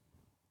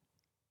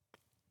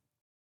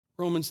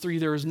 Romans 3,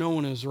 there is no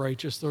one who is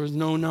righteous. There is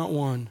no, not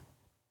one.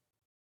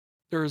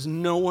 There is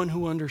no one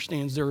who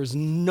understands. There is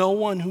no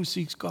one who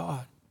seeks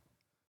God.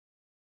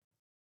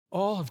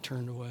 All have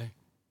turned away.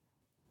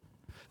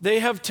 They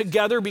have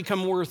together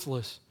become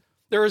worthless.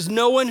 There is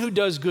no one who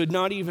does good,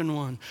 not even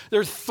one.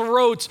 Their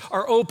throats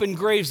are open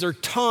graves. Their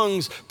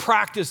tongues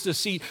practice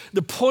deceit.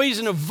 The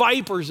poison of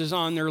vipers is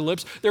on their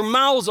lips. Their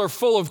mouths are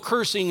full of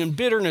cursing and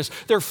bitterness.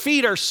 Their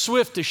feet are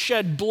swift to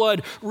shed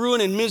blood.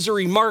 Ruin and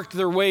misery mark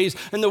their ways,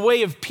 and the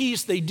way of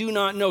peace they do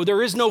not know.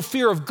 There is no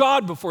fear of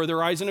God before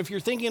their eyes. And if you're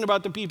thinking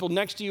about the people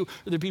next to you,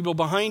 or the people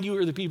behind you,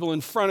 or the people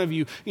in front of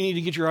you, you need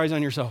to get your eyes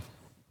on yourself.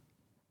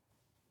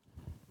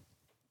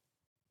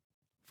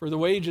 For the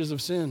wages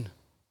of sin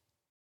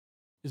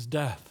is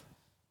death.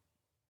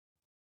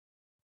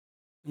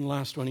 And the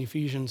last one,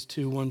 Ephesians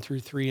 2,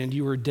 1-3, and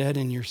you were dead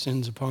in your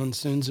sins upon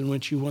sins in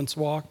which you once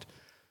walked,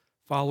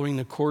 following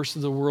the course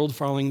of the world,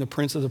 following the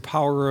prince of the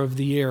power of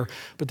the air,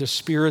 but the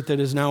spirit that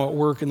is now at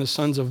work in the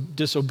sons of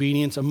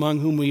disobedience,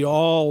 among whom we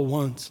all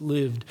once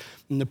lived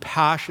in the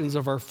passions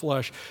of our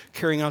flesh,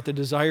 carrying out the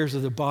desires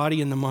of the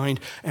body and the mind,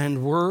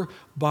 and were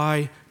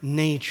by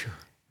nature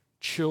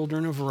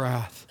children of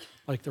wrath,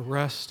 like the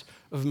rest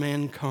of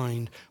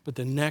mankind. But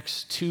the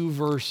next two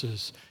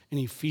verses in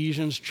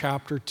Ephesians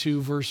chapter 2,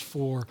 verse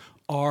 4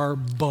 are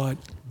but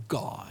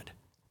God.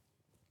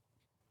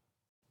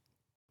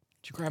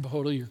 Would you grab a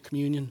hold of your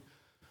communion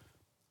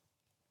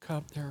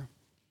cup there?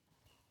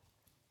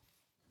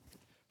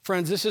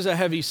 Friends, this is a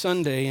heavy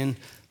Sunday, and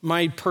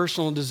my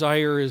personal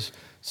desire is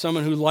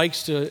someone who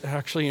likes to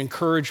actually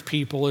encourage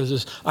people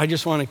is I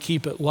just want to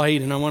keep it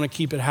light and I want to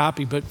keep it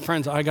happy. But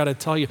friends, I got to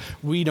tell you,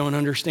 we don't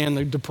understand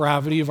the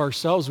depravity of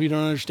ourselves. We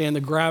don't understand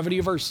the gravity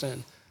of our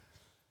sin.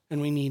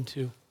 And we need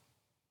to.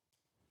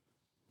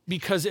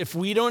 Because if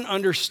we don't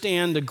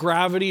understand the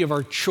gravity of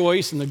our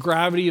choice and the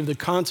gravity of the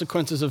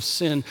consequences of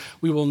sin,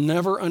 we will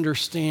never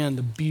understand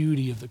the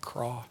beauty of the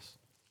cross.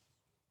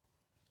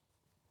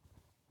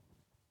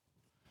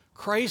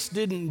 Christ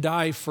didn't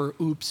die for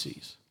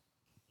oopsies.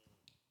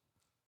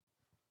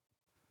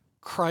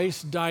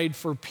 Christ died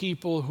for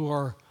people who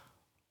are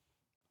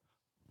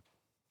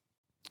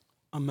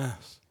a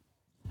mess.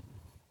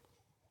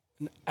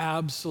 An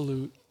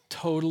absolute,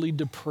 totally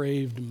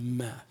depraved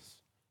mess.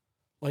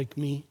 Like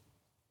me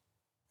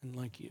and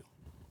like you.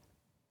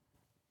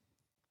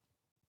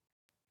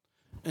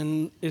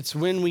 And it's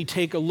when we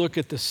take a look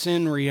at the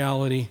sin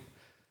reality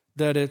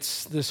that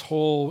it's this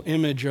whole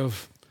image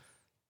of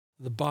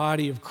the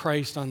body of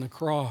Christ on the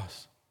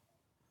cross.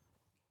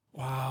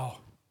 Wow.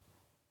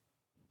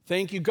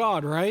 Thank you,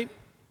 God, right?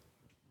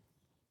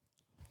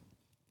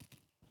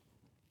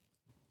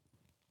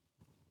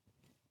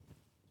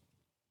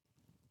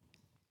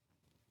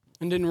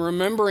 And in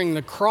remembering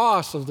the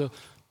cross of the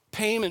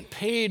payment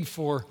paid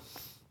for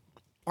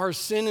our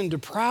sin and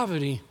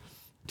depravity,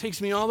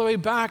 takes me all the way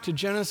back to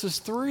Genesis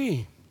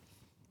 3.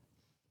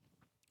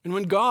 And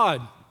when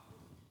God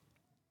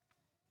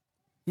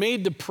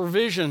made the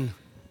provision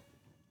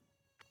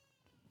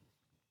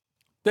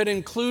that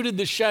included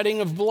the shedding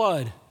of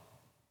blood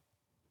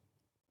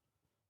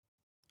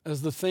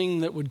as the thing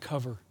that would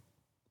cover.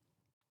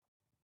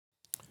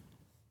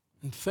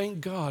 And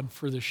thank God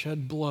for the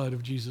shed blood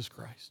of Jesus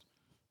Christ.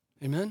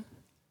 Amen?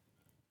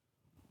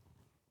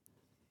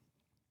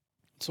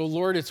 So,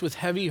 Lord, it's with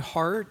heavy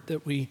heart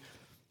that we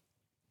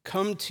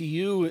come to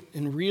you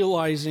in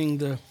realizing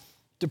the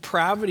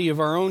depravity of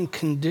our own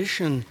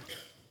condition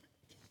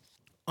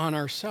on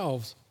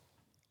ourselves.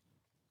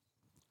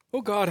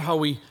 Oh God, how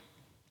we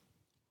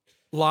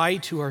lie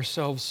to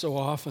ourselves so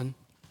often.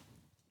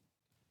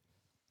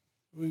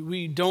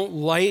 We don't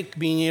like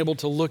being able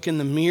to look in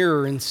the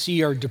mirror and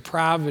see our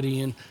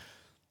depravity and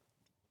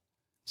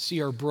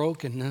see our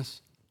brokenness.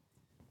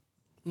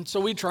 And so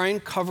we try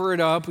and cover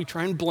it up. We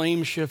try and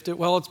blame shift it.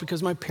 Well, it's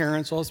because of my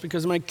parents. Well, it's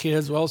because of my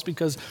kids. Well, it's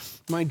because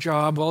of my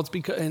job. Well, it's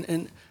because,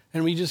 and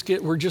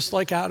we're just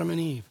like Adam and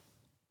Eve.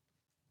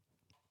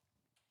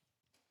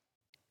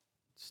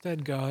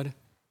 Instead, God,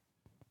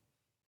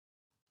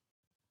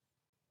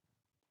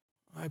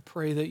 I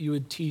pray that you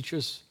would teach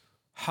us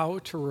how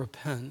to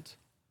repent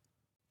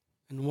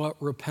and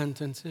what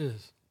repentance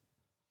is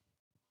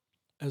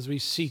as we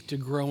seek to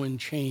grow and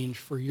change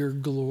for your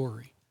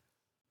glory.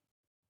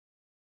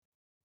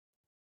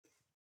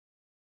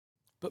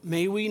 But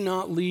may we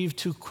not leave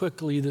too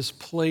quickly this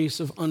place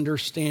of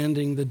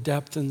understanding the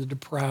depth and the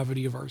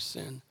depravity of our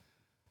sin.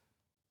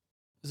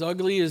 As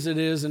ugly as it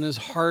is and as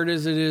hard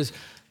as it is,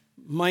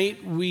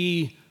 might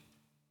we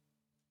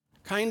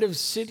kind of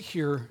sit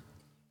here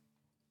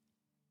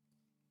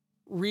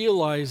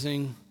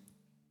realizing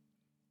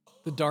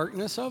the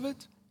darkness of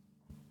it,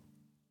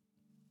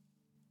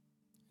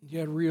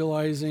 yet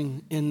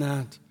realizing in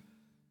that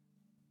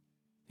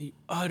the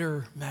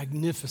utter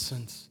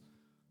magnificence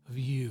of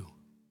you.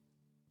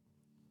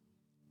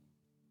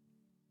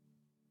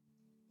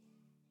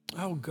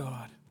 Oh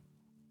God,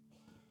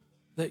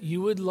 that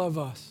you would love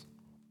us.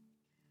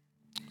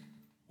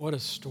 What a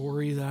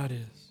story that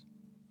is.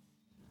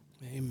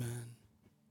 Amen.